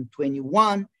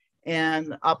 2021,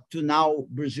 and up to now,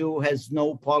 Brazil has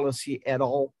no policy at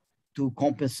all to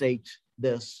compensate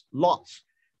this loss.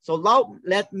 So now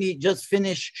let me just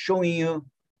finish showing you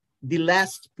the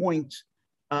last point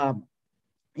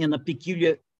in a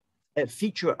peculiar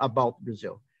feature about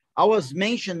Brazil. I was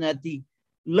mentioning that the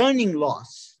learning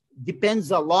loss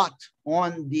depends a lot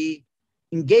on the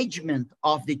engagement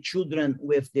of the children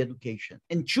with the education.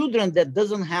 And children that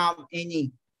doesn't have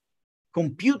any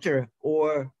computer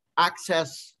or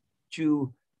access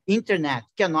to internet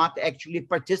cannot actually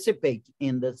participate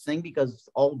in this thing, because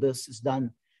all this is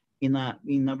done in a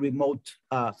remote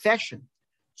fashion.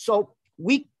 So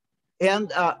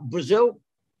Brazil,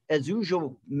 as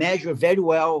usual, measure very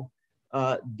well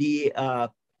the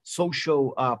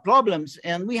social problems,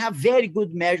 and we have very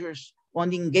good measures on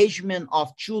the engagement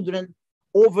of children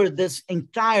over this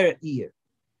entire year.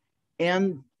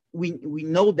 And we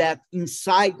know that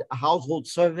inside a household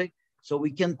survey, so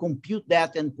we can compute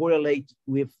that and correlate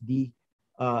with the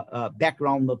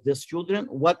background of these children.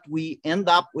 What we end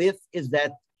up with is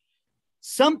that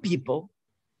some people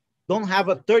don't have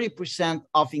a 30%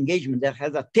 of engagement, that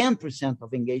has a 10%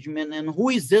 of engagement. And who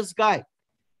is this guy?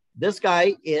 This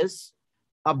guy is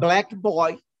a Black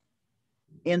boy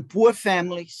in poor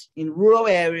families in rural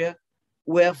area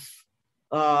with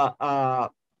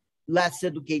less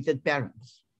educated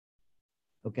parents.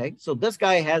 Okay, so this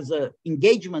guy has an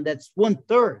engagement that's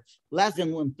 1/3, less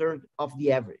than 1/3 of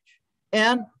the average.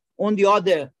 And on the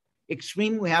other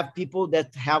extreme, we have people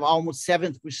that have almost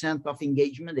 70% of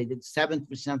engagement. They did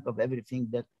 7% of everything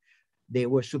that they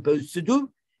were supposed to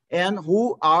do. And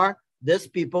who are these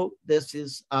people? This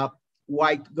is a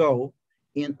white girl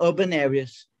in urban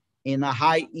areas in a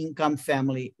high income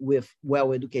family with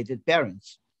well-educated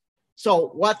parents. So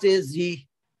what is the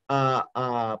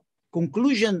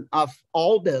conclusion of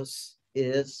all this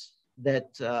is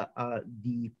that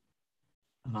the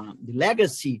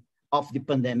legacy of the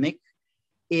pandemic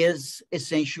is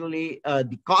essentially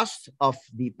the cost of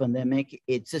the pandemic.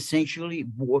 It's essentially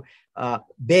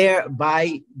bear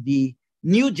by the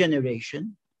new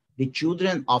generation, the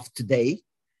children of today.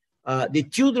 The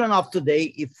children of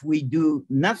today, if we do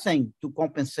nothing to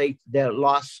compensate their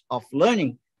loss of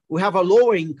learning, we have a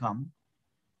lower income.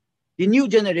 The new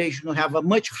generation will have a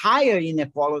much higher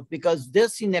inequality because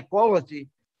this inequality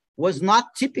was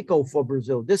not typical for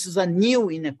Brazil. This is a new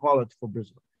inequality for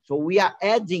Brazil. So we are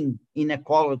adding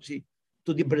inequality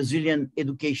to the Brazilian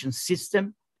education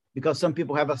system because some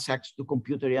people have access to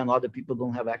computer and other people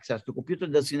don't have access to computer.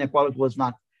 This inequality was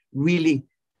not really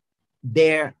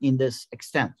there in this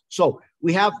extent. So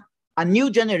we have a new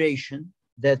generation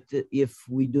that if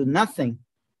we do nothing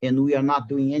and we are not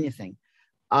doing anything,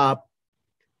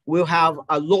 we'll have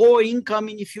a lower income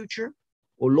in the future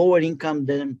or lower income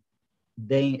than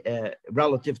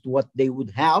relative to what they would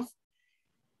have,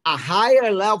 a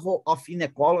higher level of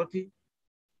inequality,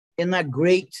 and a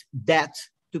great debt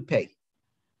to pay.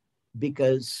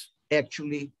 Because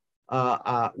actually,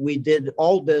 we did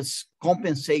all this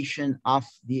compensation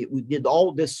we did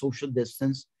all this social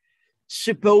distance,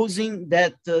 supposing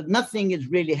that nothing is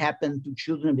really happened to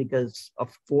children because, of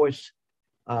course,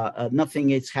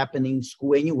 nothing is happening in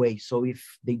school anyway. So if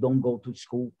they don't go to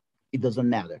school, it doesn't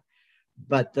matter.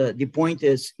 But the point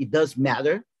is, it does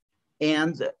matter.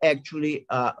 And actually,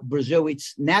 Brazil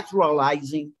is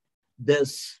naturalizing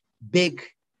this big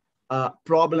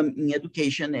problem in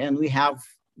education. And we have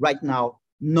right now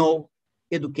no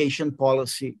education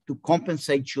policy to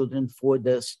compensate children for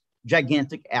this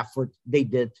gigantic effort they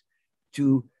did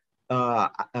to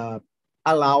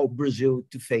allow Brazil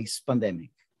to face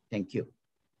pandemic. Thank you.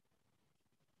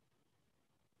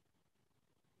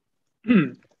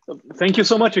 Thank you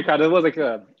so much, Ricardo. It was like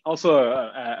also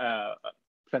a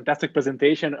fantastic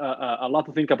presentation, a lot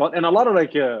to think about, and a lot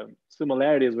of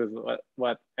similarities with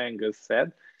what Angus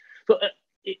said. So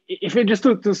if we just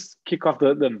to kick off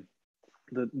the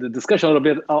discussion a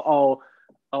little bit,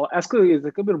 I'll ask you a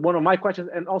little bit one of my questions,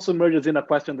 and also merges in a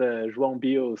question that João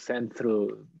Bio sent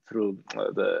through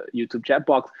the YouTube chat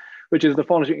box, which is the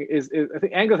following: is I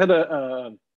think Angus had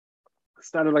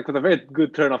started with a very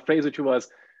good turn of phrase, which was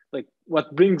like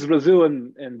what brings Brazil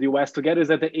and the US together is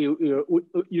that they're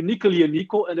uniquely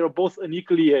unequal, and they're both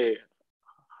unequally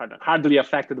hardly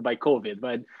affected by COVID,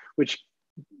 right? Which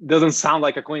doesn't sound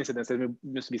like a coincidence. There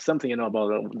must be something,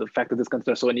 about the fact that these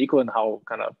countries are so unequal and how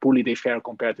kind of poorly they fare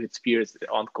compared to its peers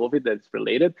on COVID that's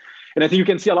related. And I think you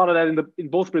can see a lot of that in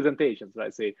both presentations,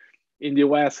 right? Say in the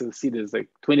US, you see this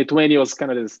 2020 was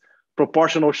kind of this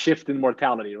proportional shift in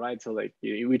mortality, right? So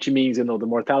which means, the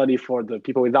mortality for the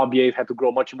people without BAs had to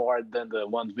grow much more than the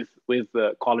ones with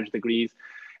college degrees.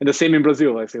 And the same in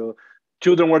Brazil. So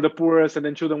children were the poorest, and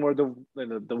then children were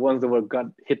the ones that got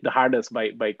hit the hardest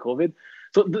by COVID.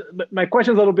 So my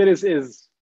question a little bit is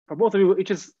for both of you,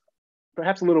 which is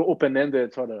perhaps a little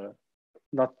open-ended, sort of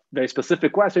not very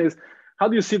specific question, is how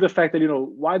do you see the fact that,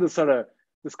 why the sort of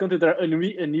these countries that are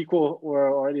unequal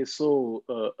or already so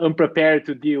unprepared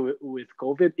to deal with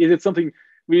COVID? Is it something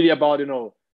really about,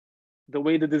 the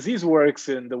way the disease works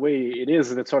and the way it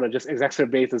is that sort of just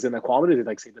exacerbates this inequality?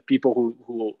 Like, say, the people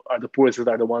who are the poorest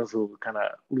are the ones who kind of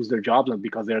lose their jobs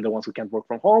because they're the ones who can't work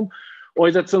from home? Or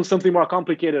is that something more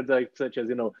complicated, such as,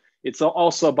 it's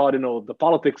also about, the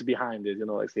politics behind it?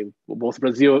 Like, say, both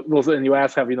Brazil and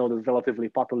US have, this relatively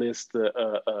populist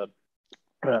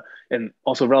and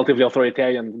also relatively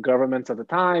authoritarian governments at the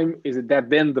time. Is it that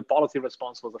then the policy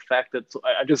response was affected? So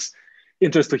I'm just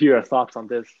interested to hear your thoughts on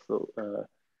this. So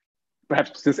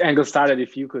perhaps since Angus started,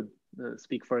 if you could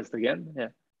speak first again. Yeah.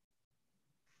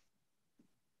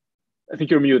 I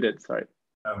think you're muted, sorry.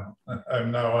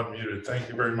 I'm now unmuted. Thank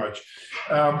you very much.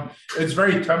 It's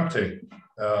very tempting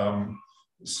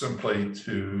simply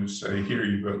to say, here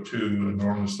you've got two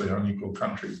enormously unequal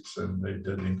countries, and they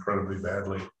did incredibly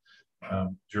badly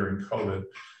during COVID.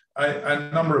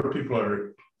 A number of people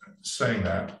are saying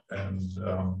that, and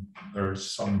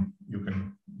there's you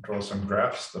can draw some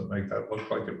graphs that make that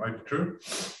look like it might be true.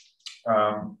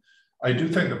 I do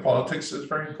think the politics is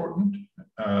very important,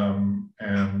 and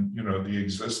the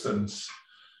existence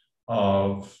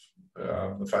of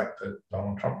the fact that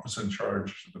Donald Trump was in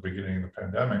charge at the beginning of the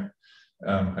pandemic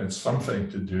had something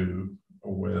to do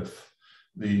with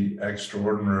the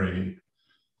extraordinary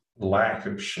lack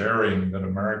of sharing that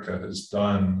America has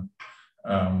done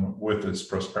with its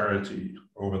prosperity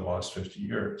over the last 50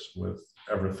 years, with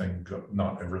everything,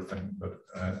 not everything, but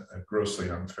a grossly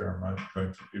unfair amount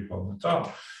going to people on the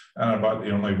top. And about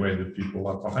the only way that people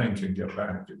left behind can get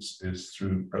back is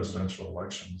through presidential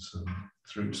elections and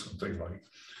through something like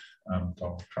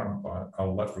Donald Trump.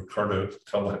 I'll let Ricardo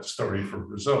tell that story for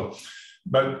Brazil.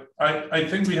 But I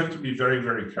think we have to be very,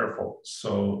 very careful.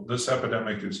 So this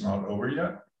epidemic is not over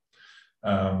yet.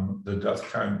 The death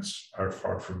counts are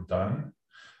far from done.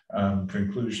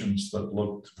 Conclusions that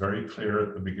looked very clear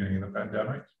at the beginning of the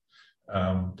pandemic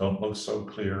don't look so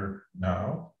clear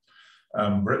now.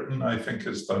 Britain, I think,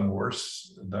 has done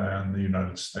worse than the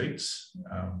United States.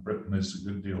 Britain is a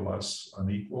good deal less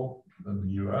unequal than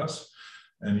the US.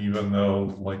 And even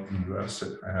though, like the US,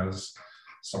 it has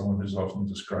someone who's often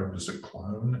described as a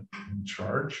clown in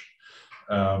charge,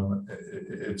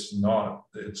 it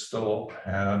still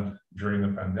had, during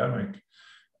the pandemic,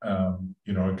 a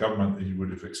government that you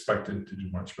would have expected to do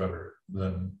much better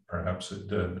than perhaps it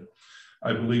did.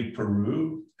 I believe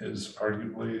Peru is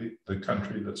arguably the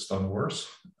country that's done worse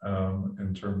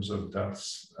in terms of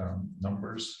deaths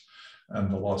numbers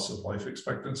and the loss of life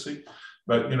expectancy.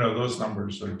 But, those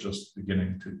numbers are just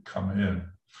beginning to come in.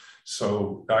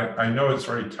 So I know it's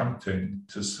very tempting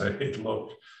to say,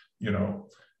 look,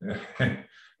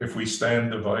 if we stand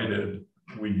divided,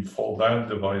 we fall down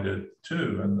divided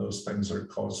too, and those things are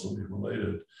causally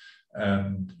related.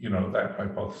 And, that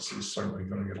hypothesis is certainly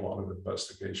going to get a lot of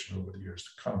investigation over the years to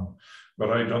come.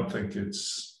 But I don't think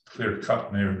it's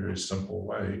clear-cut in a very simple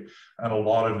way. And a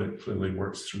lot of it clearly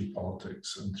works through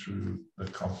politics and through the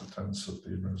competence of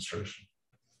the administration.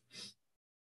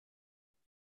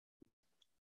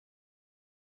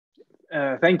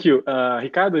 Thank you.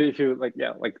 Ricardo, if you like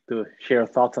to share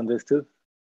thoughts on this too.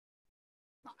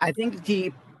 I think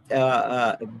the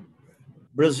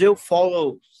Brazil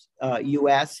follows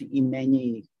U.S. in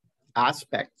many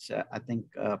aspects. I think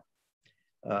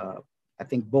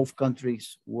both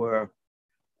countries were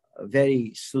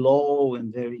very slow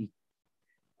and very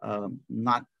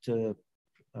not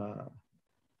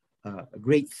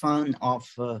great fan of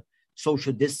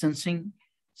social distancing.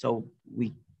 So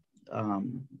we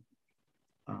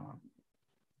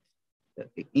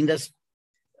in this.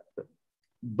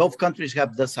 Both countries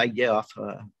have this idea of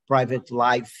private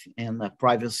life and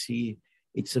privacy.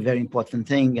 It's a very important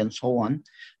thing and so on.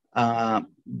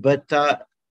 But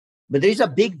there's a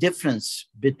big difference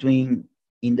between,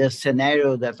 in the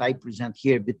scenario that I present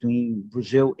here, between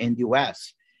Brazil and the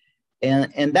US.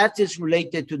 And that is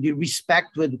related to the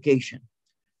respect to education.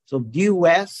 So the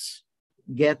US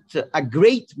get a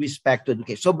great respect to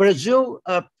education. So Brazil,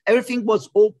 everything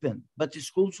was open, but the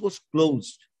schools was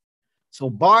closed. So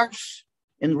bars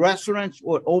and restaurants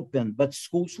were open, but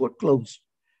schools were closed.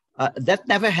 That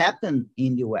never happened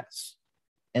in the US.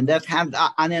 And that had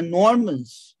an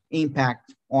enormous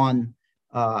impact on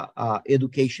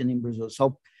education in Brazil.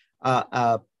 So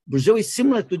Brazil is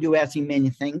similar to the US in many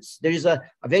things. There is a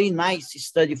very nice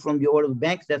study from the World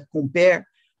Bank that compare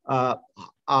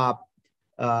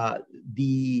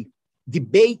the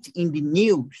debate in the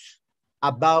news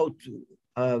about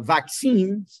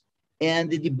vaccines and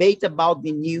the debate about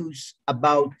the news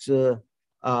about the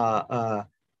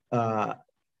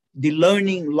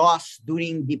learning loss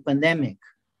during the pandemic.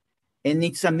 And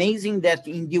it's amazing that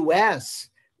in the US,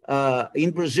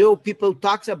 in Brazil, people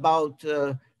talk about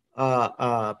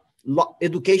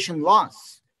education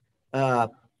loss, 8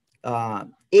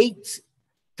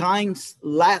 times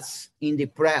less in the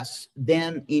press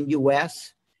than in the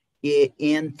US.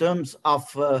 In terms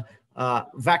of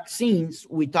vaccines,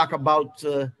 we talk about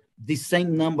the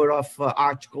same number of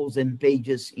articles and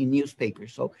pages in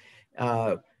newspapers. So,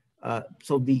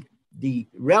 so the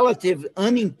relative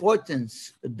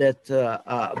unimportance that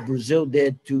Brazil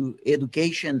did to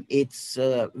education, it's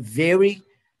very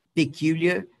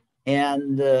peculiar,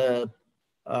 and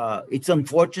it's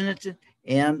unfortunate,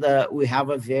 and we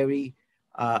have a very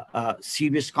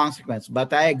serious consequence.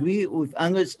 But I agree with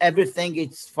Angus, everything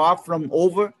is far from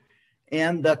over,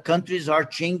 and the countries are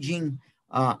changing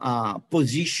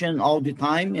position all the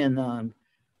time, and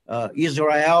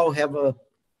Israel have a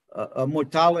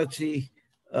mortality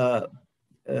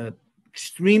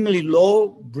extremely low.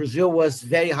 Brazil was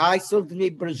very high. Certainly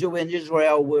Brazil and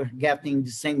Israel were getting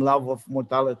the same level of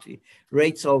mortality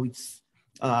rate. So it's,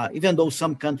 even though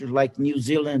some countries like New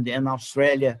Zealand and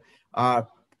Australia are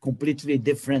completely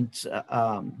different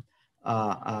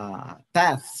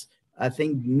paths, I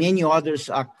think many others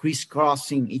are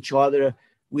crisscrossing each other.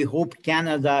 We hope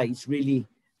Canada is really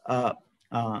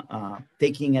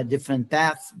taking a different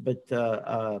path, but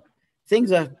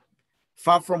things are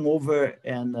far from over,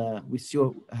 and we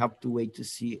still have to wait to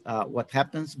see what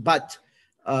happens. But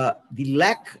the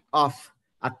lack of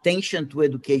attention to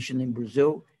education in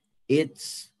Brazil,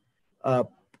 it's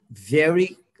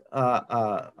very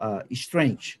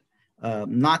strange.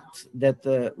 Not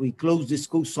that we closed the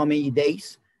school so many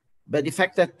days, but the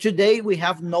fact that today we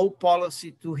have no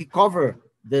policy to recover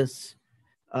this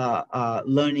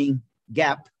learning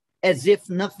gap, as if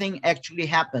nothing actually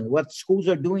happened. What schools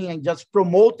are doing is just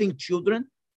promoting children,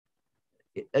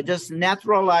 just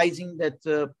naturalizing that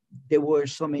there were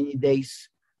so many days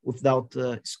without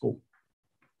school.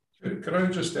 Could I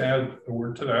just add a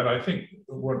word to that? I think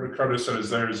what Ricardo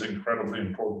said is incredibly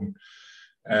important.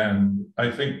 And I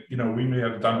think, we may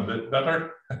have done a bit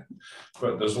better,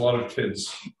 but there's a lot of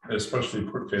kids, especially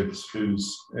poor kids,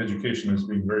 whose education has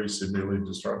been very severely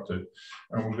disrupted.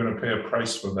 And we're going to pay a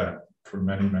price for that for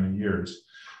many, many years.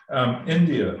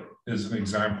 India is an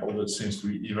example that seems to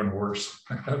be even worse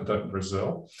than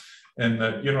Brazil, in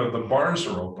that, the bars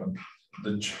are open,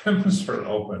 the gyms are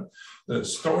open, the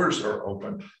stores are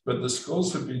open, but the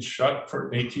schools have been shut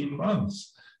for 18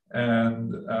 months.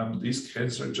 And these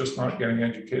kids are just not getting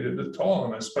educated at all,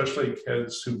 and especially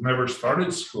kids who've never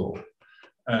started school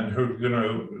and who are going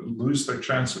to lose their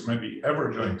chance of maybe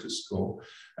ever going to school.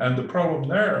 And the problem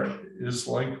there is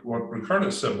like what Ricardo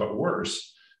said, but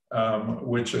worse,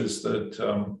 which is that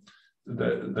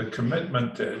the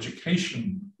commitment to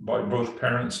education by both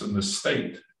parents and the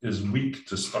state is weak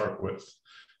to start with.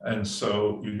 And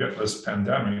so you get this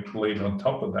pandemic laid on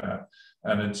top of that,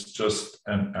 and it's just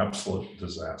an absolute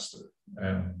disaster.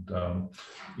 And,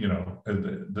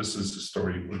 this is a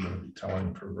story we're going to be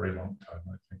telling for a very long time,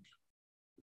 I think.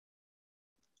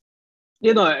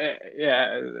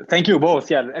 Thank you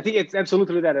both. Yeah, I think it's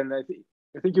absolutely that. And I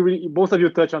think you both of you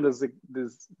touch on this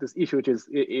issue, which is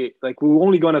like we're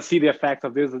only going to see the effect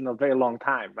of this in a very long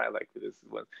time, right? Like this is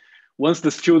what, once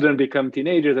the children become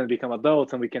teenagers and become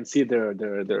adults, and we can see the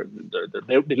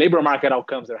labor market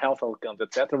outcomes, their health outcomes,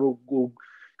 etc., we'll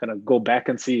kind of go back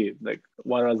and see like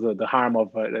what are the harm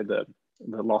of the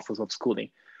losses of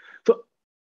schooling. So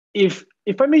if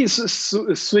I may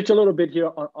switch a little bit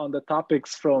here on the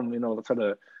topics from sort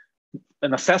of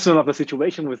an assessment of the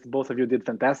situation, with both of you did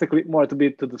fantastically, more to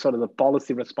be to the sort of the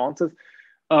policy responses.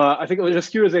 I think I was just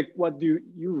curious, like what do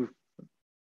you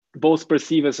both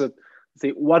perceive as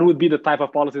what would be the type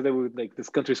of policy that would these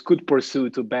countries could pursue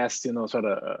to best sort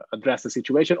of address the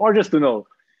situation, or just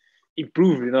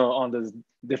improve on the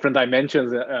different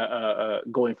dimensions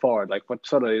going forward? Like what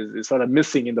sort of is sort of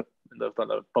missing in the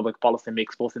public policy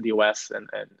mix, both in the US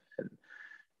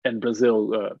and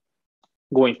Brazil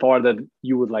going forward, that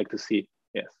you would like to see?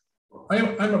 Yes.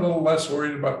 I'm a little less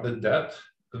worried about the debt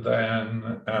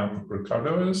than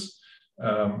Ricardo is.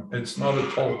 It's not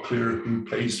at all clear who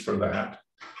pays for that.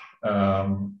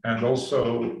 And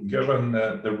also, given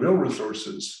that the real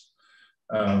resources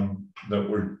that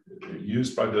were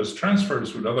used by those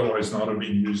transfers would otherwise not have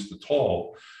been used at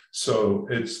all. So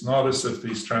it's not as if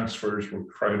these transfers were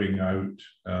crowding out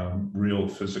real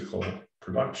physical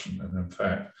production. And in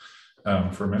fact,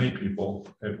 for many people,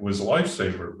 it was a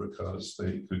lifesaver because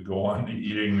they could go on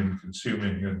eating and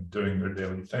consuming and doing their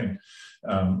daily thing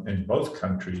in both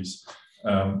countries.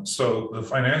 So the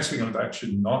financing of that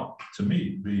should not, to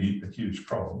me, be a huge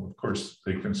problem. Of course,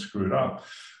 they can screw it up.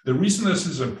 The reason this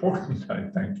is important, I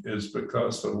think, is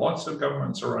because there are lots of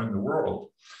governments around the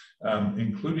world,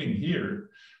 including here,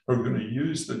 who are going to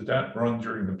use the debt run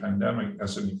during the pandemic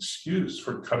as an excuse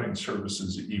for cutting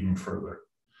services even further.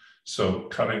 So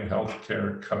cutting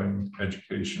healthcare, cutting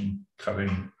education,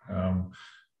 cutting,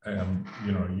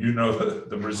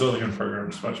 the Brazilian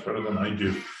programs much better than I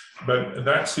do. But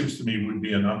that seems to me would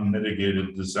be an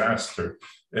unmitigated disaster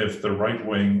if the right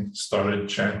wing started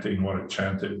chanting what it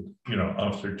chanted,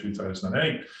 after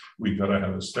 2008. We've got to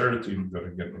have austerity, we've got to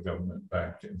get the government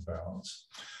back in balance.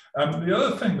 The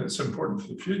other thing that's important for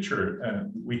the future,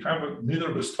 and neither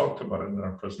of us talked about it in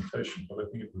our presentation, but I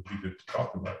think it would be good to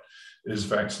talk about, is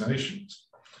vaccinations.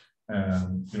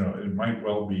 And it might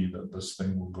well be that this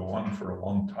thing will go on for a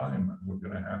long time, and we're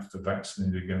going to have to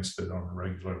vaccinate against it on a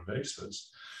regular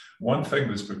basis. One thing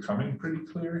that's becoming pretty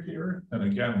clear here, and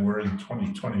again, we're in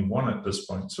 2021 at this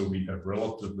point, so we have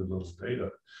relatively little data,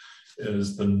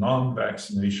 is the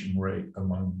non-vaccination rate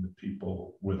among the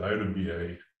people without a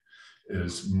BA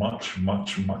is much,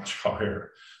 much, much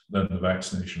higher than the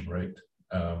vaccination rate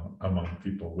among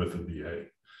people with a BA.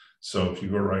 So if you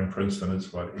go around Princeton, it's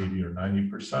about 80 or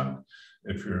 90%.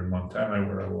 If you're in Montana,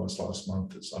 where I was last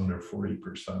month, it's under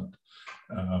 40%.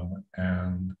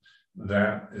 And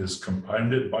that is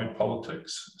compounded by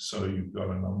politics. So you've got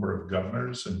a number of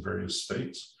governors in various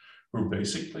states who are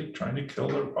basically trying to kill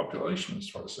their population as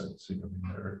far as I see. I mean,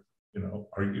 they're,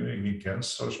 arguing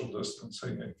against social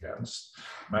distancing, against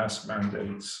mask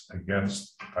mandates,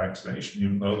 against vaccination,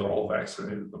 even though they're all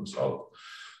vaccinated themselves.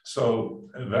 So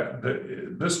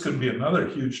this could be another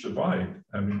huge divide.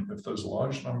 I mean, if there's a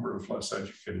large number of less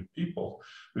educated people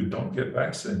who don't get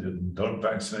vaccinated and don't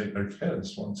vaccinate their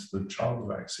kids once the child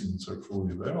vaccines are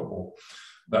fully available,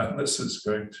 then this is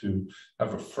going to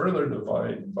have a further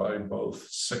divide by both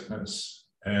sickness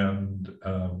and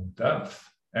death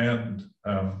and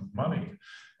money.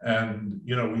 And,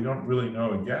 we don't really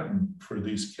know, again, for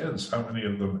these kids, how many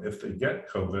of them, if they get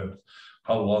COVID,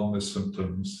 how long the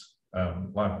symptoms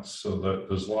last. So that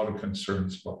there's a lot of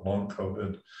concerns about long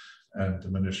COVID and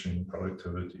diminishing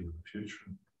productivity in the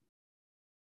future.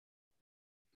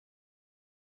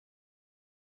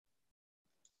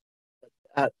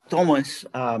 Thomas,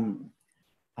 no,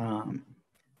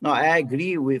 I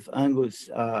agree with Angus.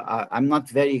 I'm not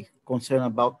very concerned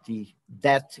about the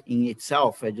debt in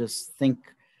itself. I just think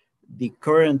the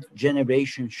current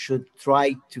generation should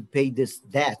try to pay this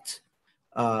debt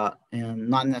and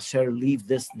not necessarily leave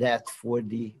this debt for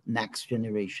the next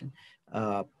generation.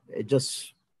 It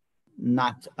just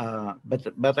not,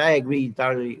 but I agree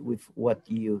entirely with what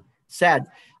you said.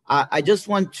 I just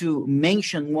want to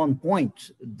mention one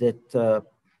point that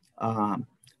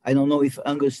I don't know if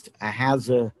Angus has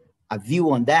a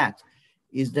view on that,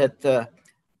 is that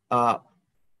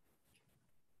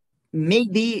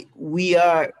maybe we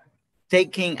are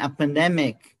taking a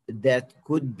pandemic that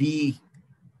could be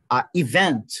an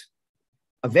event,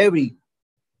 a very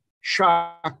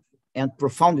sharp and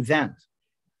profound event,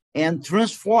 and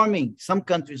transforming, some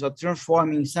countries are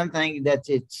transforming something that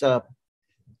it's an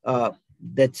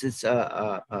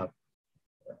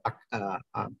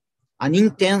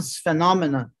intense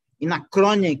phenomenon in a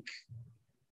chronic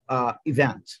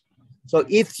event. So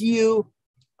if you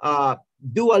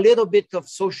do a little bit of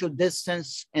social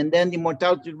distance and then the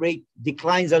mortality rate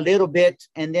declines a little bit,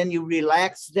 and then you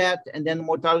relax that, and then the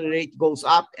mortality rate goes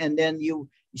up, and then you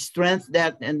strengthen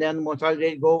that, and then the mortality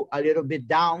rate go a little bit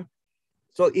down.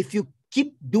 So if you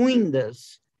keep doing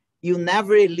this, you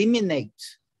never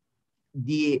eliminate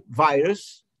the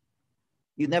virus,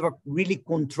 you never really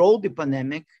control the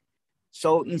pandemic.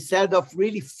 So instead of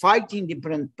really fighting the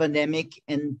pandemic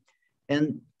and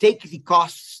take the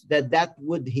costs that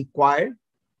would require,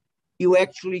 you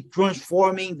actually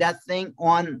transforming that thing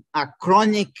on a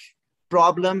chronic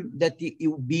problem that it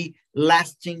will be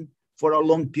lasting for a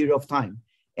long period of time.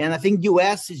 And I think the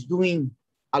US is doing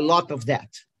a lot of that.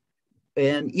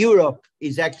 And Europe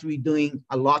is actually doing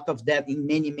a lot of that in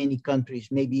many, many countries.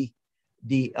 Maybe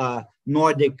the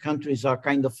Nordic countries are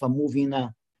kind of moving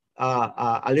a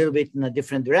little bit in a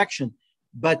different direction.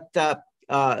 But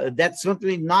that's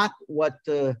certainly not what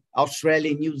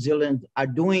Australia and New Zealand are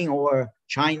doing, or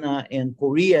China and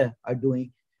Korea are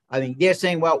doing. I mean, they're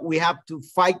saying, well, we have to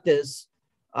fight this.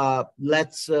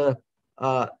 Let's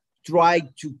try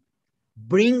to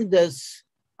bring this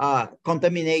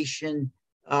contamination,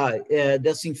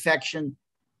 this infection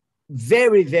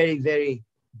very, very, very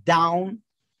down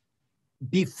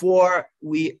before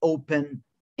we open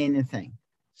anything.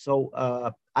 So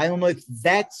I don't know if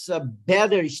that's a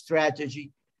better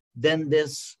strategy than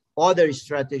this other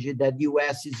strategy that the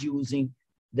US is using,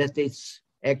 that it's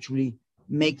actually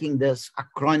making this a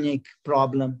chronic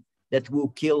problem that will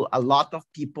kill a lot of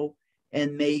people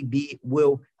and maybe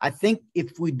will, I think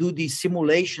if we do the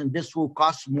simulation, this will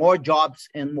cost more jobs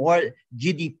and more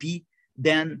GDP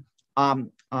than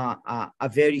a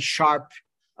very sharp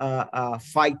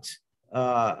fight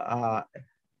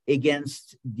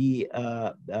against the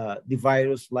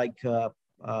virus like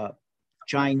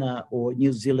China or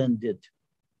New Zealand did.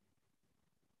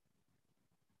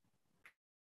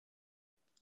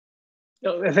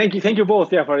 Thank you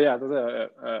both. Yeah, again,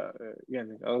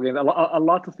 a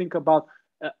lot to think about.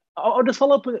 I'll just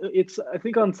follow up. It's, I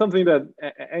think, on something that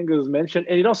Angus mentioned,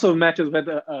 and it also matches with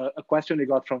a question we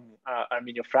got from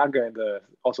Arminio Fraga and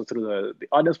also through the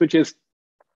audience, which is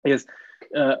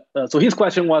so his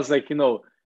question was like,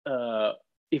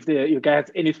 if you guys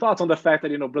any thoughts on the fact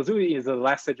that Brazil is a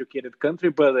less educated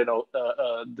country, but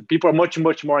the people are much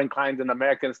more inclined than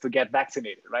Americans to get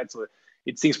vaccinated, right? So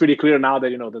it seems pretty clear now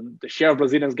that the share of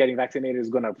Brazilians getting vaccinated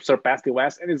is going to surpass the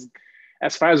West, and is,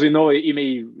 as far as we know, it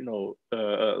may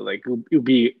like it'll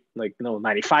be like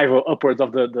 95 or upwards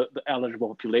of the eligible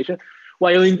population.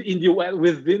 While in the US,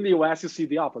 within the US, you see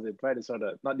the opposite, right? It's sort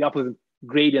of not the opposite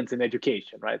gradients in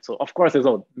education, right? So of course there's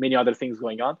many other things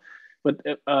going on, but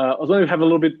I was wondering if you have a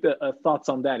little bit thoughts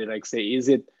on that. Like, say, is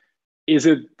it is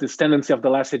it this tendency of the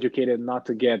less educated not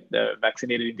to get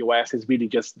vaccinated in the US? Is really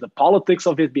just the politics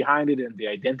of it behind it and the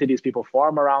identities people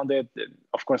form around it? And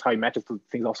of course, how it matches to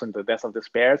things also in the deaths of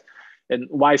despair. And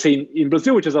why I say in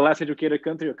Brazil, which is a less educated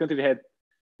country, a country that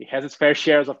it has its fair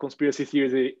shares of conspiracy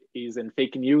theories and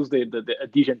fake news, the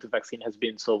adhesion to vaccine has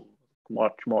been so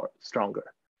much more stronger.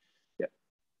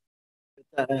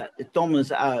 Yeah.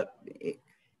 Thomas,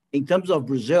 in terms of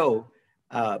Brazil,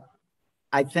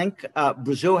 I think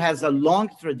Brazil has a long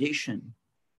tradition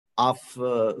of,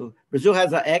 Brazil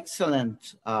has an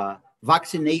excellent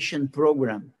vaccination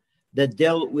program that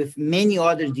dealt with many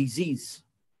other diseases.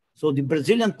 So the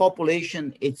Brazilian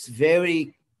population, it's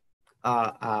very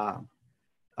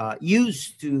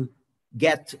used to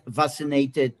get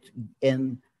vaccinated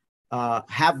and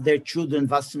have their children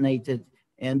vaccinated.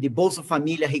 And the Bolsa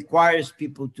Família requires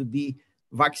people to be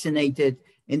vaccinated.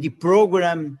 And the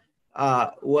program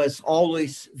was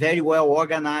always very well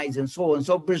organized and so on.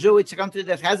 So Brazil, it's a country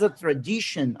that has a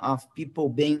tradition of people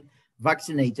being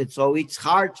vaccinated. So it's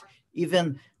hard,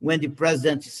 even when the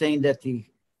president is saying that the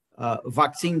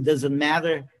vaccine doesn't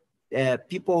matter,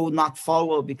 people will not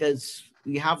follow because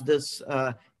we have this,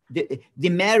 the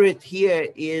merit here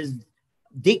is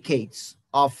decades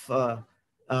of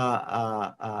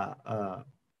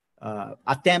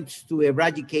attempts to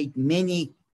eradicate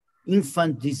many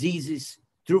infant diseases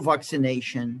through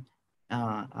vaccination,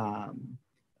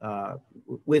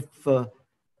 with,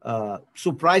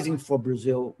 surprising for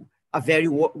Brazil, a very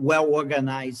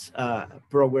well-organized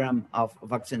program of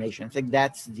vaccination. I think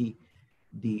that's the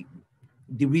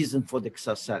reason for the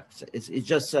success. It's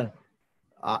just a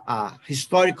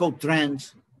historical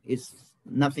trend. It's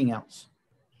nothing else.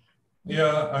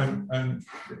 Yeah,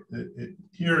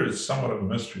 here is somewhat of a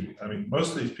mystery. I mean,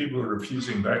 most of these people who are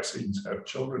refusing vaccines have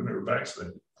children who are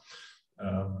vaccinated.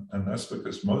 And that's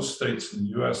because most states in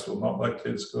the US will not let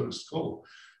kids go to school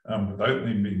without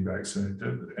them being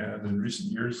vaccinated. And in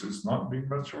recent years, it's not been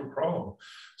much of a problem.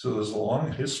 So there's a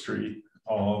long history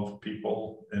of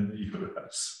people in the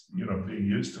US, being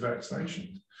used to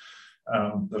vaccinations.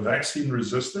 The vaccine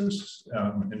resistors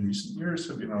in recent years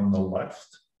have been on the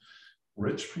left,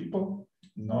 rich people,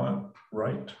 not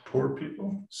right, poor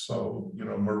people. So,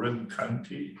 Marin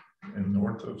County in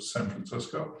north of San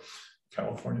Francisco,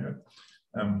 California,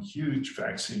 huge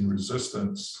vaccine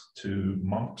resistance to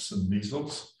mumps and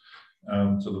measles,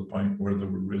 to the point where there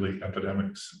were really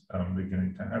epidemics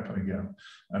beginning to happen again.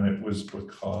 And it was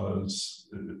because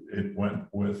it went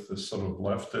with the sort of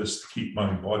leftist, keep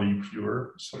my body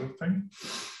pure sort of thing.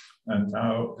 And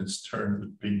now it's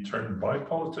being turned by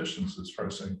politicians, as far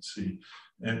as I can see.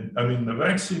 And I mean, the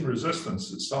vaccine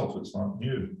resistance itself is not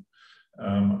new.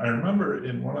 I remember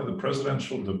in one of the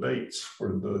presidential debates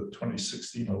for the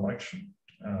 2016 election,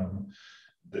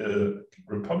 the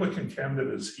Republican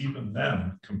candidates even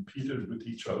then competed with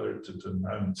each other to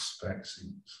denounce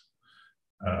vaccines.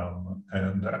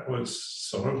 And that was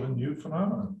sort of a new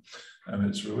phenomenon. And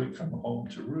it's really come home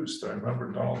to roost. I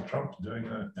remember Donald Trump doing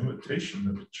an imitation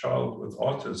of a child with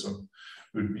autism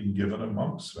who'd been given a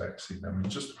mumps vaccine. I mean,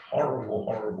 just horrible,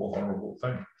 horrible, horrible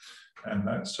thing. And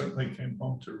that certainly came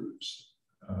home to roost.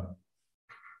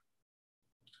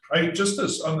 Just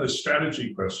as on the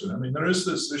strategy question, I mean, there is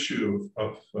this issue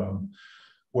of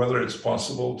whether it's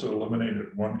possible to eliminate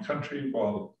it in one country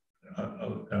while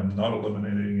not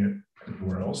eliminating it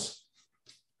anywhere else.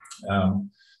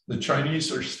 The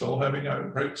Chinese are still having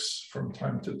outbreaks from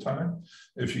time to time.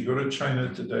 If you go to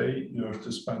China today, you have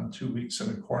to spend 2 weeks in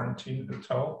a quarantine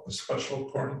hotel, a special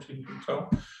quarantine hotel,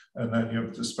 and then you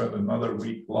have to spend another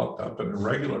week locked up in a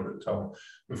regular hotel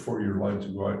before you're allowed to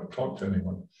go out and talk to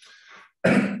anyone.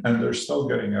 And they're still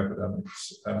getting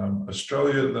epidemics.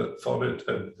 Australia, that thought it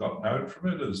had gotten out from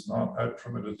it, is not out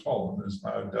from it at all, and is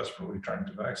now desperately trying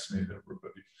to vaccinate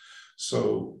everybody.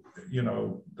 So,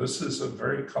 this is a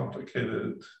very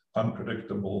complicated,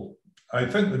 unpredictable. I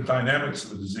think the dynamics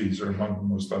of the disease are among the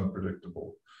most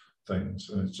unpredictable things,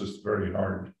 and it's just very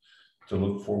hard to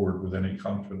look forward with any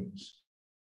confidence.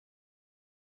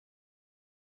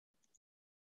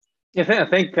 Yeah,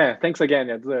 thanks again.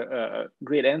 That's a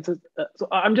great answer. So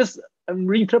I'm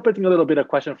reinterpreting a little bit a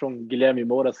question from Guilherme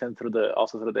Moura sent through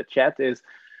the chat is,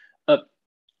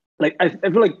 I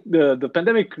feel like the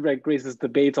pandemic raises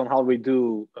debates on how we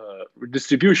do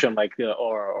redistribution,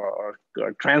 or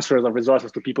transfers of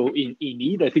resources to people in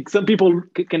need. I think some people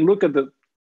can look at the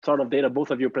sort of data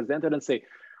both of you presented and say,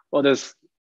 well, there's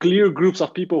clear groups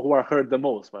of people who are hurt the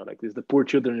most. Well, like there's the poor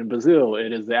children in Brazil,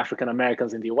 it is the African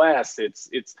Americans in the US. It's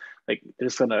like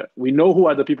we know who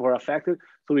are the people who are affected,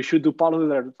 so we should do policies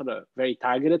that are sort of very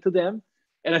targeted to them.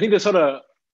 And I think there's sort of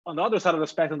on the other side of the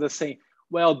spectrum, they're saying,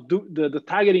 well, the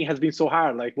targeting has been so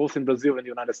hard, like both in Brazil and the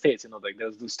United States. Like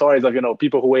there's the stories of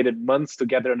people who waited months to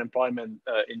get their unemployment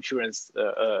insurance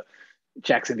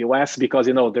checks in the US because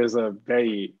there's a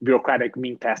very bureaucratic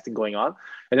mean testing going on.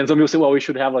 And then some people say, well, we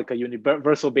should have like a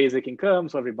universal basic income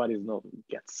so everybody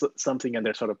gets something and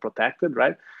they're sort of protected,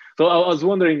 right? So I was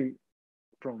wondering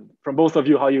from both of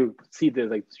you how you see this.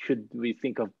 Like, should we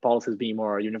think of policies being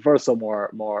more universal,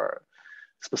 more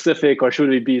specific, or should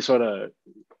we be sort of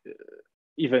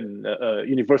even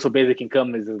universal basic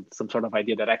income is some sort of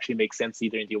idea that actually makes sense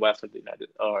either in the US or the United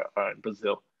or in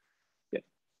Brazil? Yeah.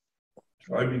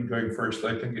 So I've been going first.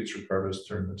 I think it's Ricardo's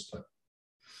turn this time.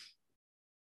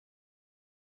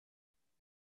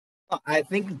 I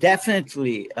think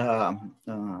definitely.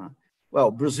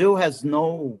 Well, Brazil has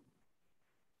no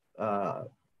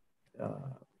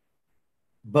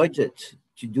budget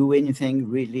to do anything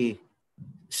really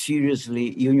seriously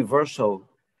universal.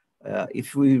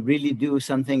 If we really do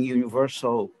something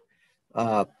universal,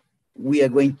 we are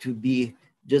going to be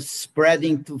just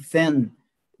spreading too thin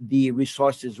the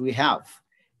resources we have.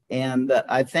 And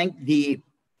I think the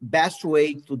best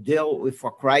way to deal with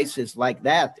a crisis like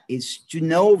that is to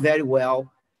know very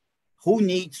well who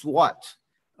needs what.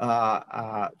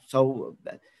 So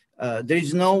there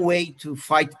is no way to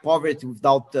fight poverty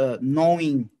without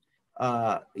knowing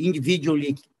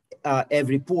individually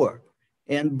every poor.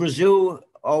 And Brazil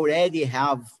already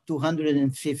have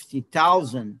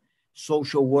 250,000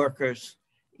 social workers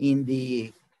in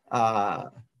the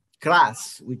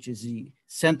CRAS, which is the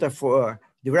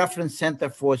reference center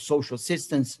for social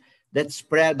assistance that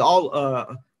spread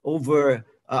all over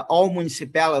all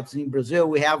municipalities in Brazil.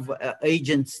 We have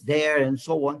agents there and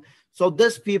so on. So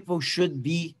those people should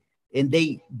be, and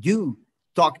they do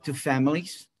talk to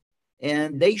families,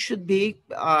 and they should be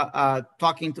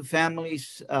talking to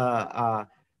families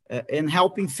and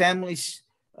helping families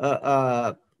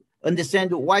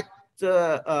understand what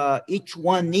each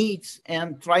one needs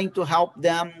and trying to help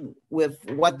them with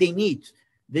what they need.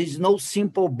 There's no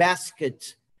simple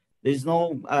basket. There's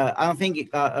no, I don't think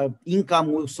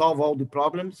income will solve all the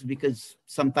problems, because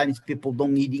sometimes people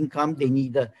don't need income. They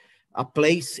need a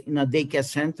place in a daycare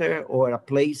center or a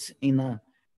place in a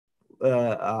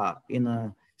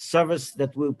service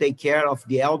that will take care of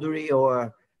the elderly,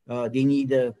 or they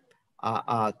need a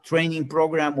training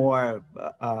program or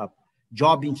a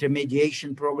job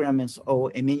intermediation program and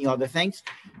many other things.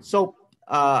 So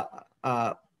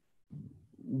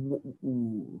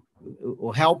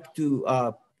help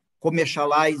to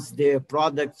commercialize their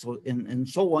products and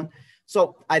so on.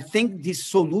 So I think the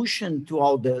solution to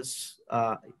all this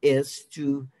is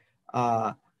to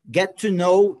get to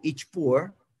know each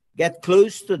poor, get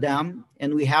close to them,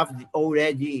 and we have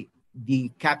already the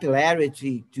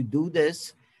capillarity to do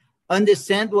this,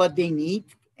 understand what they need,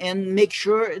 and make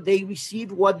sure they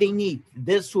receive what they need.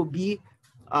 This will be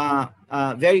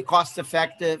very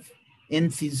cost-effective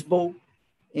and feasible,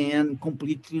 and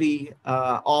completely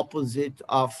opposite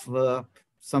of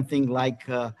something like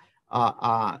a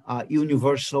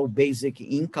universal basic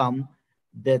income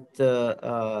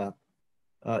that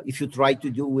if you try to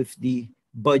do with the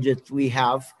budget we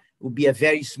have, will be a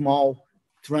very small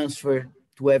transfer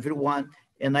to everyone.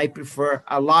 And I prefer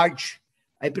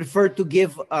to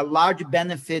give a large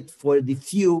benefit for the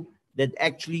few that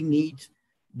actually need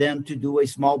than to do a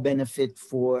small benefit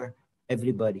for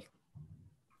everybody.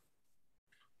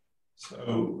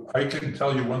 So I can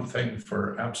tell you one thing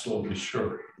for absolutely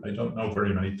sure. I don't know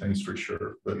very many things for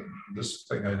sure, but this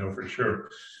thing I know for sure.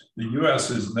 The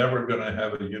US is never going to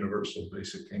have a universal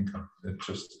basic income. It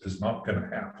just is not going to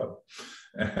happen.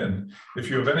 And if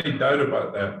you have any doubt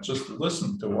about that, just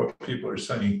listen to what people are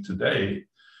saying today,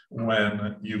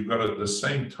 when you've got at the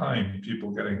same time people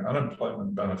getting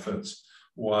unemployment benefits,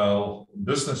 while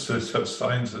businesses have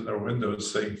signs at their windows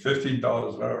saying $15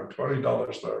 an hour, $20 an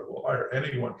hour, we'll hire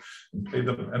anyone and pay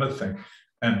them anything.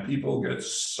 And people get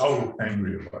so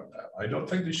angry about that. I don't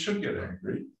think they should get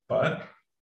angry, but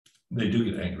they do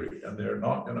get angry, and they're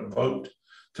not going to vote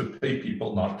to pay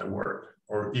people not to work,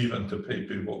 or even to pay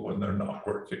people when they're not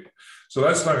working. So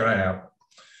that's not going to happen.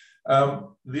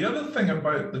 The other thing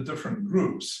about the different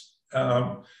groups,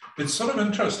 it's sort of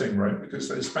interesting, right? Because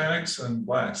the Hispanics and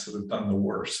Blacks that have done the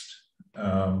worst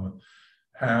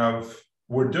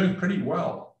were doing pretty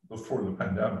well before the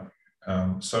pandemic.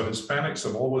 So Hispanics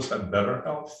have always had better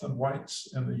health than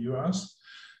whites in the US,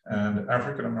 and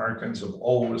African Americans have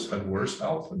always had worse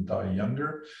health and die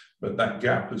younger, but that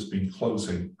gap has been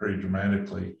closing very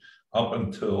dramatically up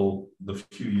until the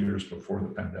few years before the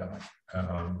pandemic,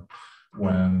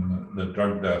 when the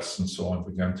drug deaths and so on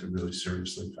began to really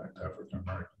seriously affect African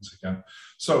Americans again.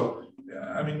 So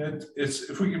I mean, it's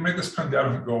if we can make this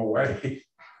pandemic go away,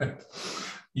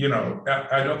 you know,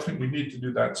 I don't think we need to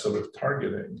do that sort of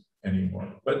targeting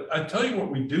anymore. But I tell you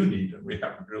what we do need, and we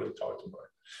haven't really talked about.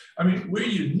 I mean, we're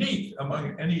unique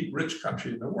among any rich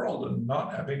country in the world in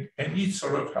not having any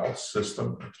sort of health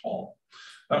system at all.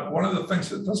 One of the things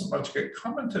that doesn't much get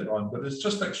commented on, but it's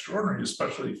just extraordinary,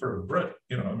 especially for a Brit.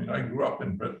 You know, I mean, I grew up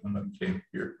in Britain and came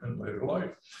here in later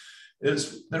life,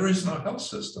 is there is no health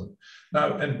system.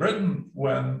 Now, in Britain,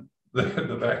 when they had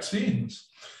the vaccines,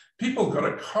 people got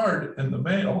a card in the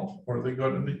mail or they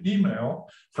got an email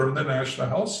from the National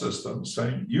Health System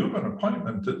saying, you have an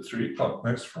appointment at 3 o'clock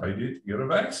next Friday to get a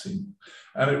vaccine.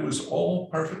 And it was all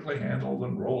perfectly handled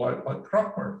and rolled out like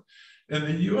clockwork. In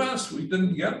the US, we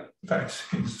didn't get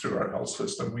vaccines through our health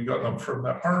system. We got them from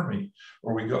the army,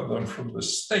 or we got them from the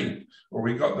state, or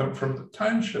we got them from the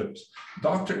townships.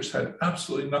 Doctors had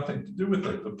absolutely nothing to do with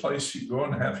it, the place you go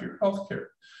and have your health care.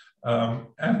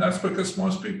 And that's because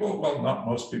most people, well, not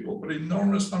most people, but an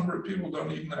enormous number of people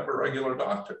don't even have a regular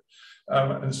doctor.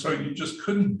 And so you just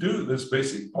couldn't do this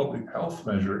basic public health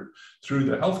measure through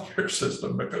the healthcare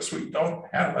system because we don't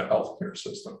have a healthcare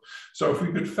system. So if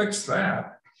we could fix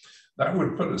that, that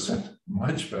would put us in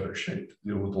much better shape to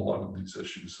deal with a lot of these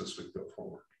issues as we go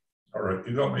forward. All right,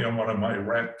 you got me on one of my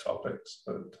rant topics,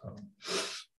 but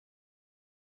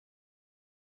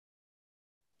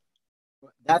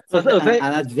that's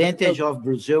an advantage of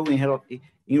Brazil in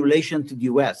relation to the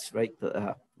US, right?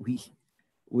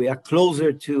 We are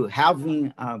closer to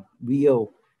having a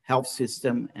real health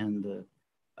system and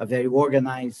a very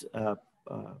organized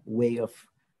way of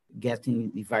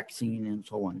getting the vaccine and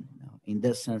so on. In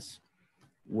this sense,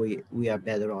 we are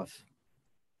better off.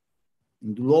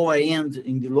 In the lower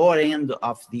end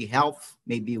of the health,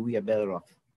 maybe we are better off.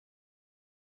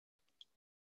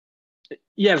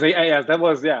 Yes, that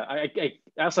was, yeah.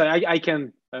 I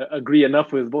can agree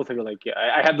enough with both of you. Like,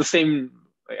 I had the same,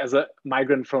 as a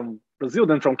migrant from Brazil,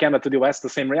 then from Canada to the US, the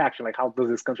same reaction. Like, how does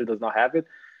this country does not have it?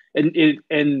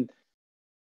 And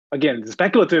again, it's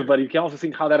speculative, but you can also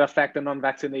think how that affects the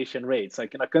non-vaccination rates.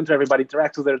 Like in a country, everybody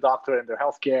interacts with their doctor and their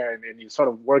healthcare, and it sort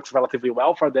of works relatively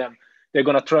well for them. They're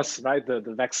going to trust, right, the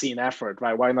vaccine effort,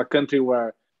 right? While in a country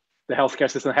where the healthcare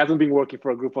system hasn't been working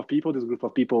for a group of people, this group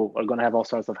of people are going to have all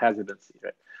sorts of hesitancy,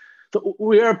 right? So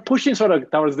we are pushing sort of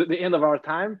towards the end of our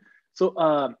time. So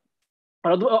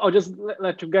I'll just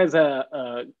let you guys,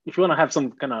 if you want to have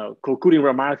some kind of concluding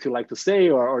remarks you'd like to say,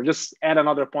 or just add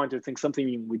another point, or think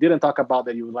something we didn't talk about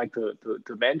that you would like to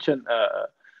mention,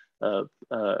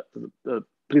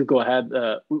 please go ahead.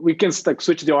 We can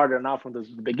switch the order now from the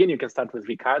beginning. You can start with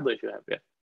Ricardo if you have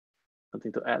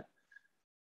something to add.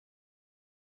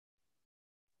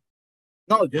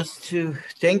 No, just to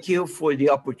thank you for the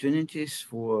opportunities,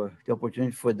 for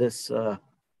this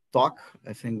talk.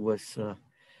 I think was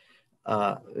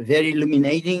very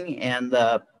illuminating, and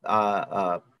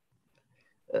I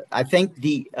think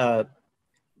the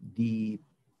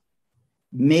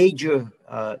major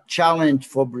challenge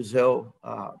for Brazil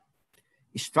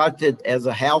started as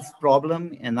a health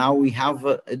problem, and now we have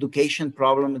an education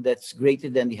problem that's greater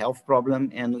than the health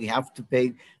problem, and we have to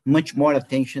pay much more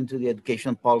attention to the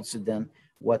education policy than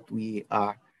what we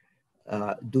are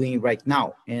doing right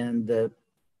now. And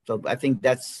so I think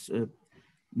that's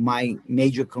my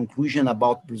major conclusion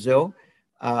about Brazil,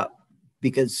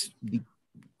 because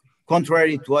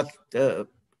contrary to what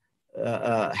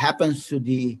happens to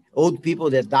the old people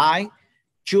that die,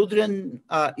 children,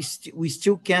 we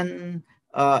still can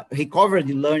recover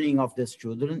the learning of these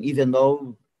children, even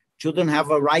though children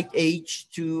have a right age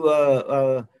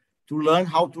to learn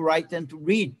how to write and to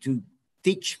read. To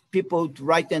teach people to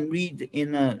write and read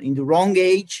in the wrong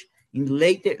age,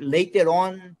 later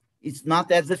on, it's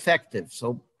not as effective.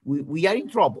 So we are in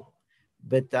trouble,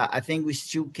 but I think we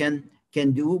still can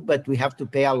do, but we have to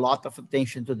pay a lot of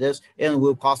attention to this, and it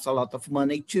will cost a lot of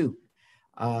money too.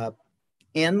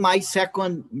 And my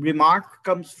second remark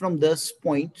comes from this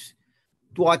point: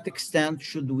 to what extent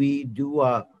should we do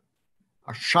a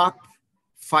sharp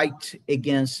fight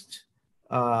against,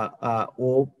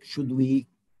 or should we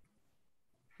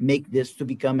make this to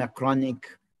become a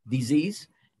chronic disease?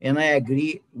 And I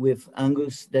agree with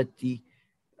Angus that the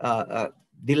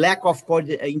lack of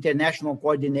international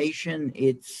coordination,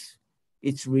 it's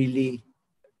really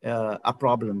a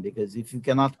problem, because if you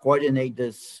cannot coordinate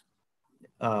this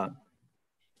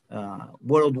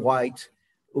worldwide,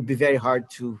 it will be very hard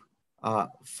to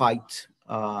fight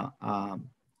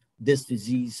this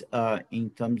disease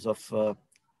in terms of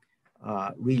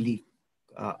really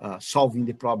solving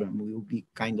the problem. We will be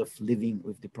kind of living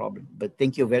with the problem. But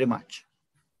thank you very much.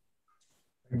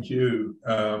 Thank you.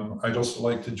 I'd also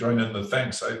like to join in the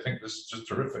thanks. I think this is just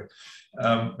terrific.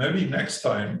 Maybe next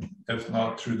time, if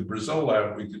not through the Brazil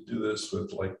lab, we could do this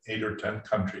with like 8 or 10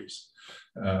 countries.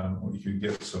 We could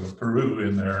get sort of Peru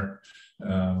in there,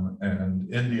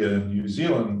 and India and New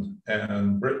Zealand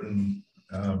and Britain,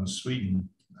 Sweden,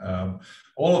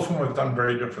 all of whom have done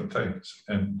very different things.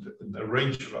 And the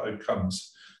range of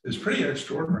outcomes is pretty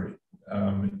extraordinary,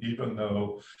 even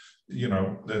though, you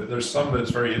know, there's some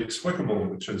that's very inexplicable,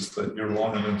 which is that you're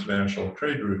on an international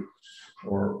trade route,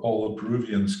 or all the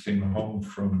Peruvians came home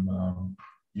from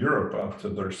Europe after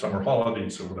their summer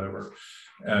holidays or whatever.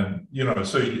 And, you know,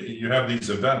 so you have these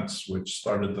events which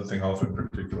started the thing off in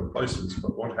particular places,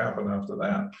 but what happened after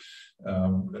that?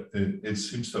 It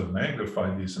seems to have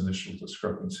magnified these initial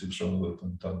discrepancies rather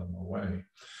than done them away.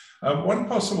 One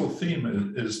possible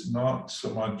theme is not so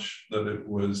much that it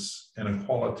was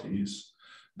inequalities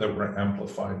that were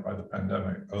amplified by the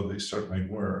pandemic, though they certainly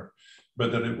were,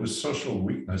 but that it was social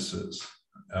weaknesses,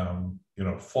 you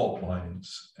know, fault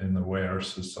lines in the way our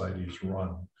societies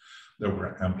run that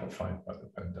were amplified by the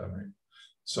pandemic.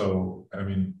 So, I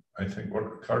mean, I think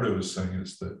what Ricardo is saying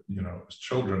is that, you know, as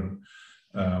children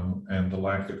and the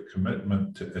lack of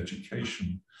commitment to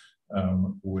education,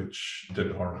 which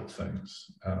did horrible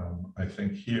things. I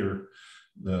think here,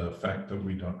 the fact that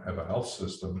we don't have a health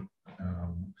system,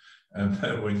 and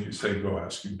then when you say, go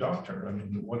ask your doctor, I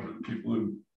mean, what are the people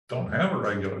who don't have a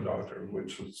regular doctor,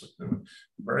 which is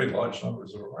very large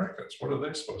numbers of Americans, what are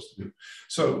they supposed to do?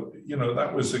 So, you know,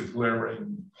 that was a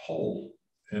glaring hole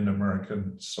in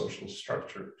American social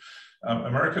structure.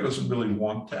 America doesn't really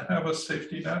want to have a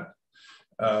safety net.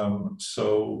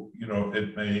 So, you know,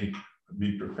 it may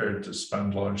be prepared to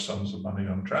spend large sums of money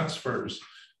on transfers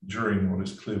during what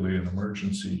is clearly an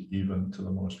emergency, even to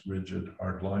the most rigid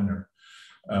hardliner.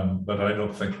 But I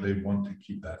don't think they want to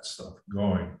keep that stuff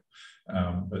going.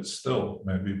 But still,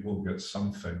 maybe we'll get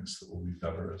some things that will be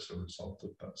better as a result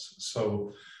of this.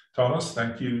 So, Thomas,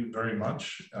 thank you very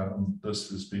much. This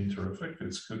has been terrific.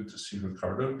 It's good to see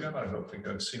Ricardo again. I don't think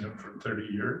I've seen him for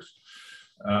 30 years.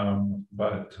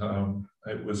 But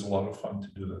it was a lot of fun to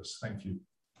do this. Thank you.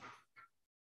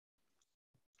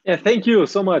 Yeah, thank you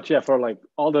so much, for like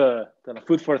all the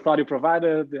food for thought you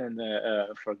provided, and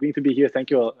for agreeing to be here. Thank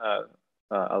you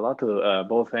a lot to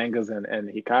both Angus and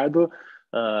Ricardo.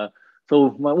 So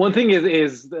one thing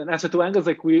is an answer to Angus,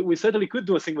 like we certainly could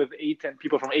do a thing with 8-10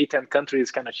 people from 8-10 countries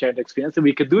kind of share the experience, and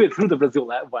we could do it through the Brazil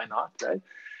lab. Why not, right?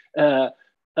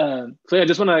 So yeah, I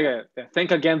just want to thank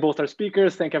again both our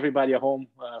speakers, thank everybody at home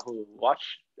who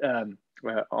watched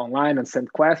online and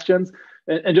sent questions.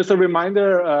 And just a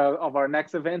reminder of our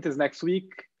next event is next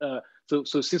week. So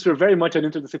since we're very much an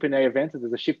interdisciplinary event,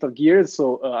 there's a shift of gears.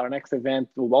 So our next event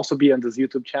will also be on this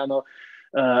YouTube channel.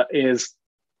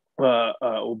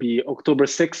 Will be October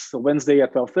 6th, so Wednesday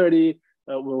at 12:30.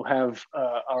 We'll have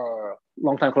our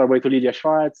longtime collaborator Lydia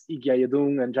Schwartz, Iggy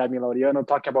Ayedun, and Jaime Laureano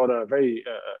talk about a very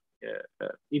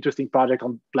interesting project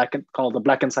on called the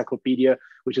Black Encyclopedia,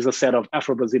 which is a set of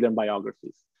Afro-Brazilian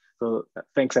biographies. So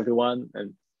thanks everyone,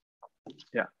 and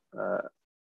yeah,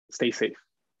 stay safe.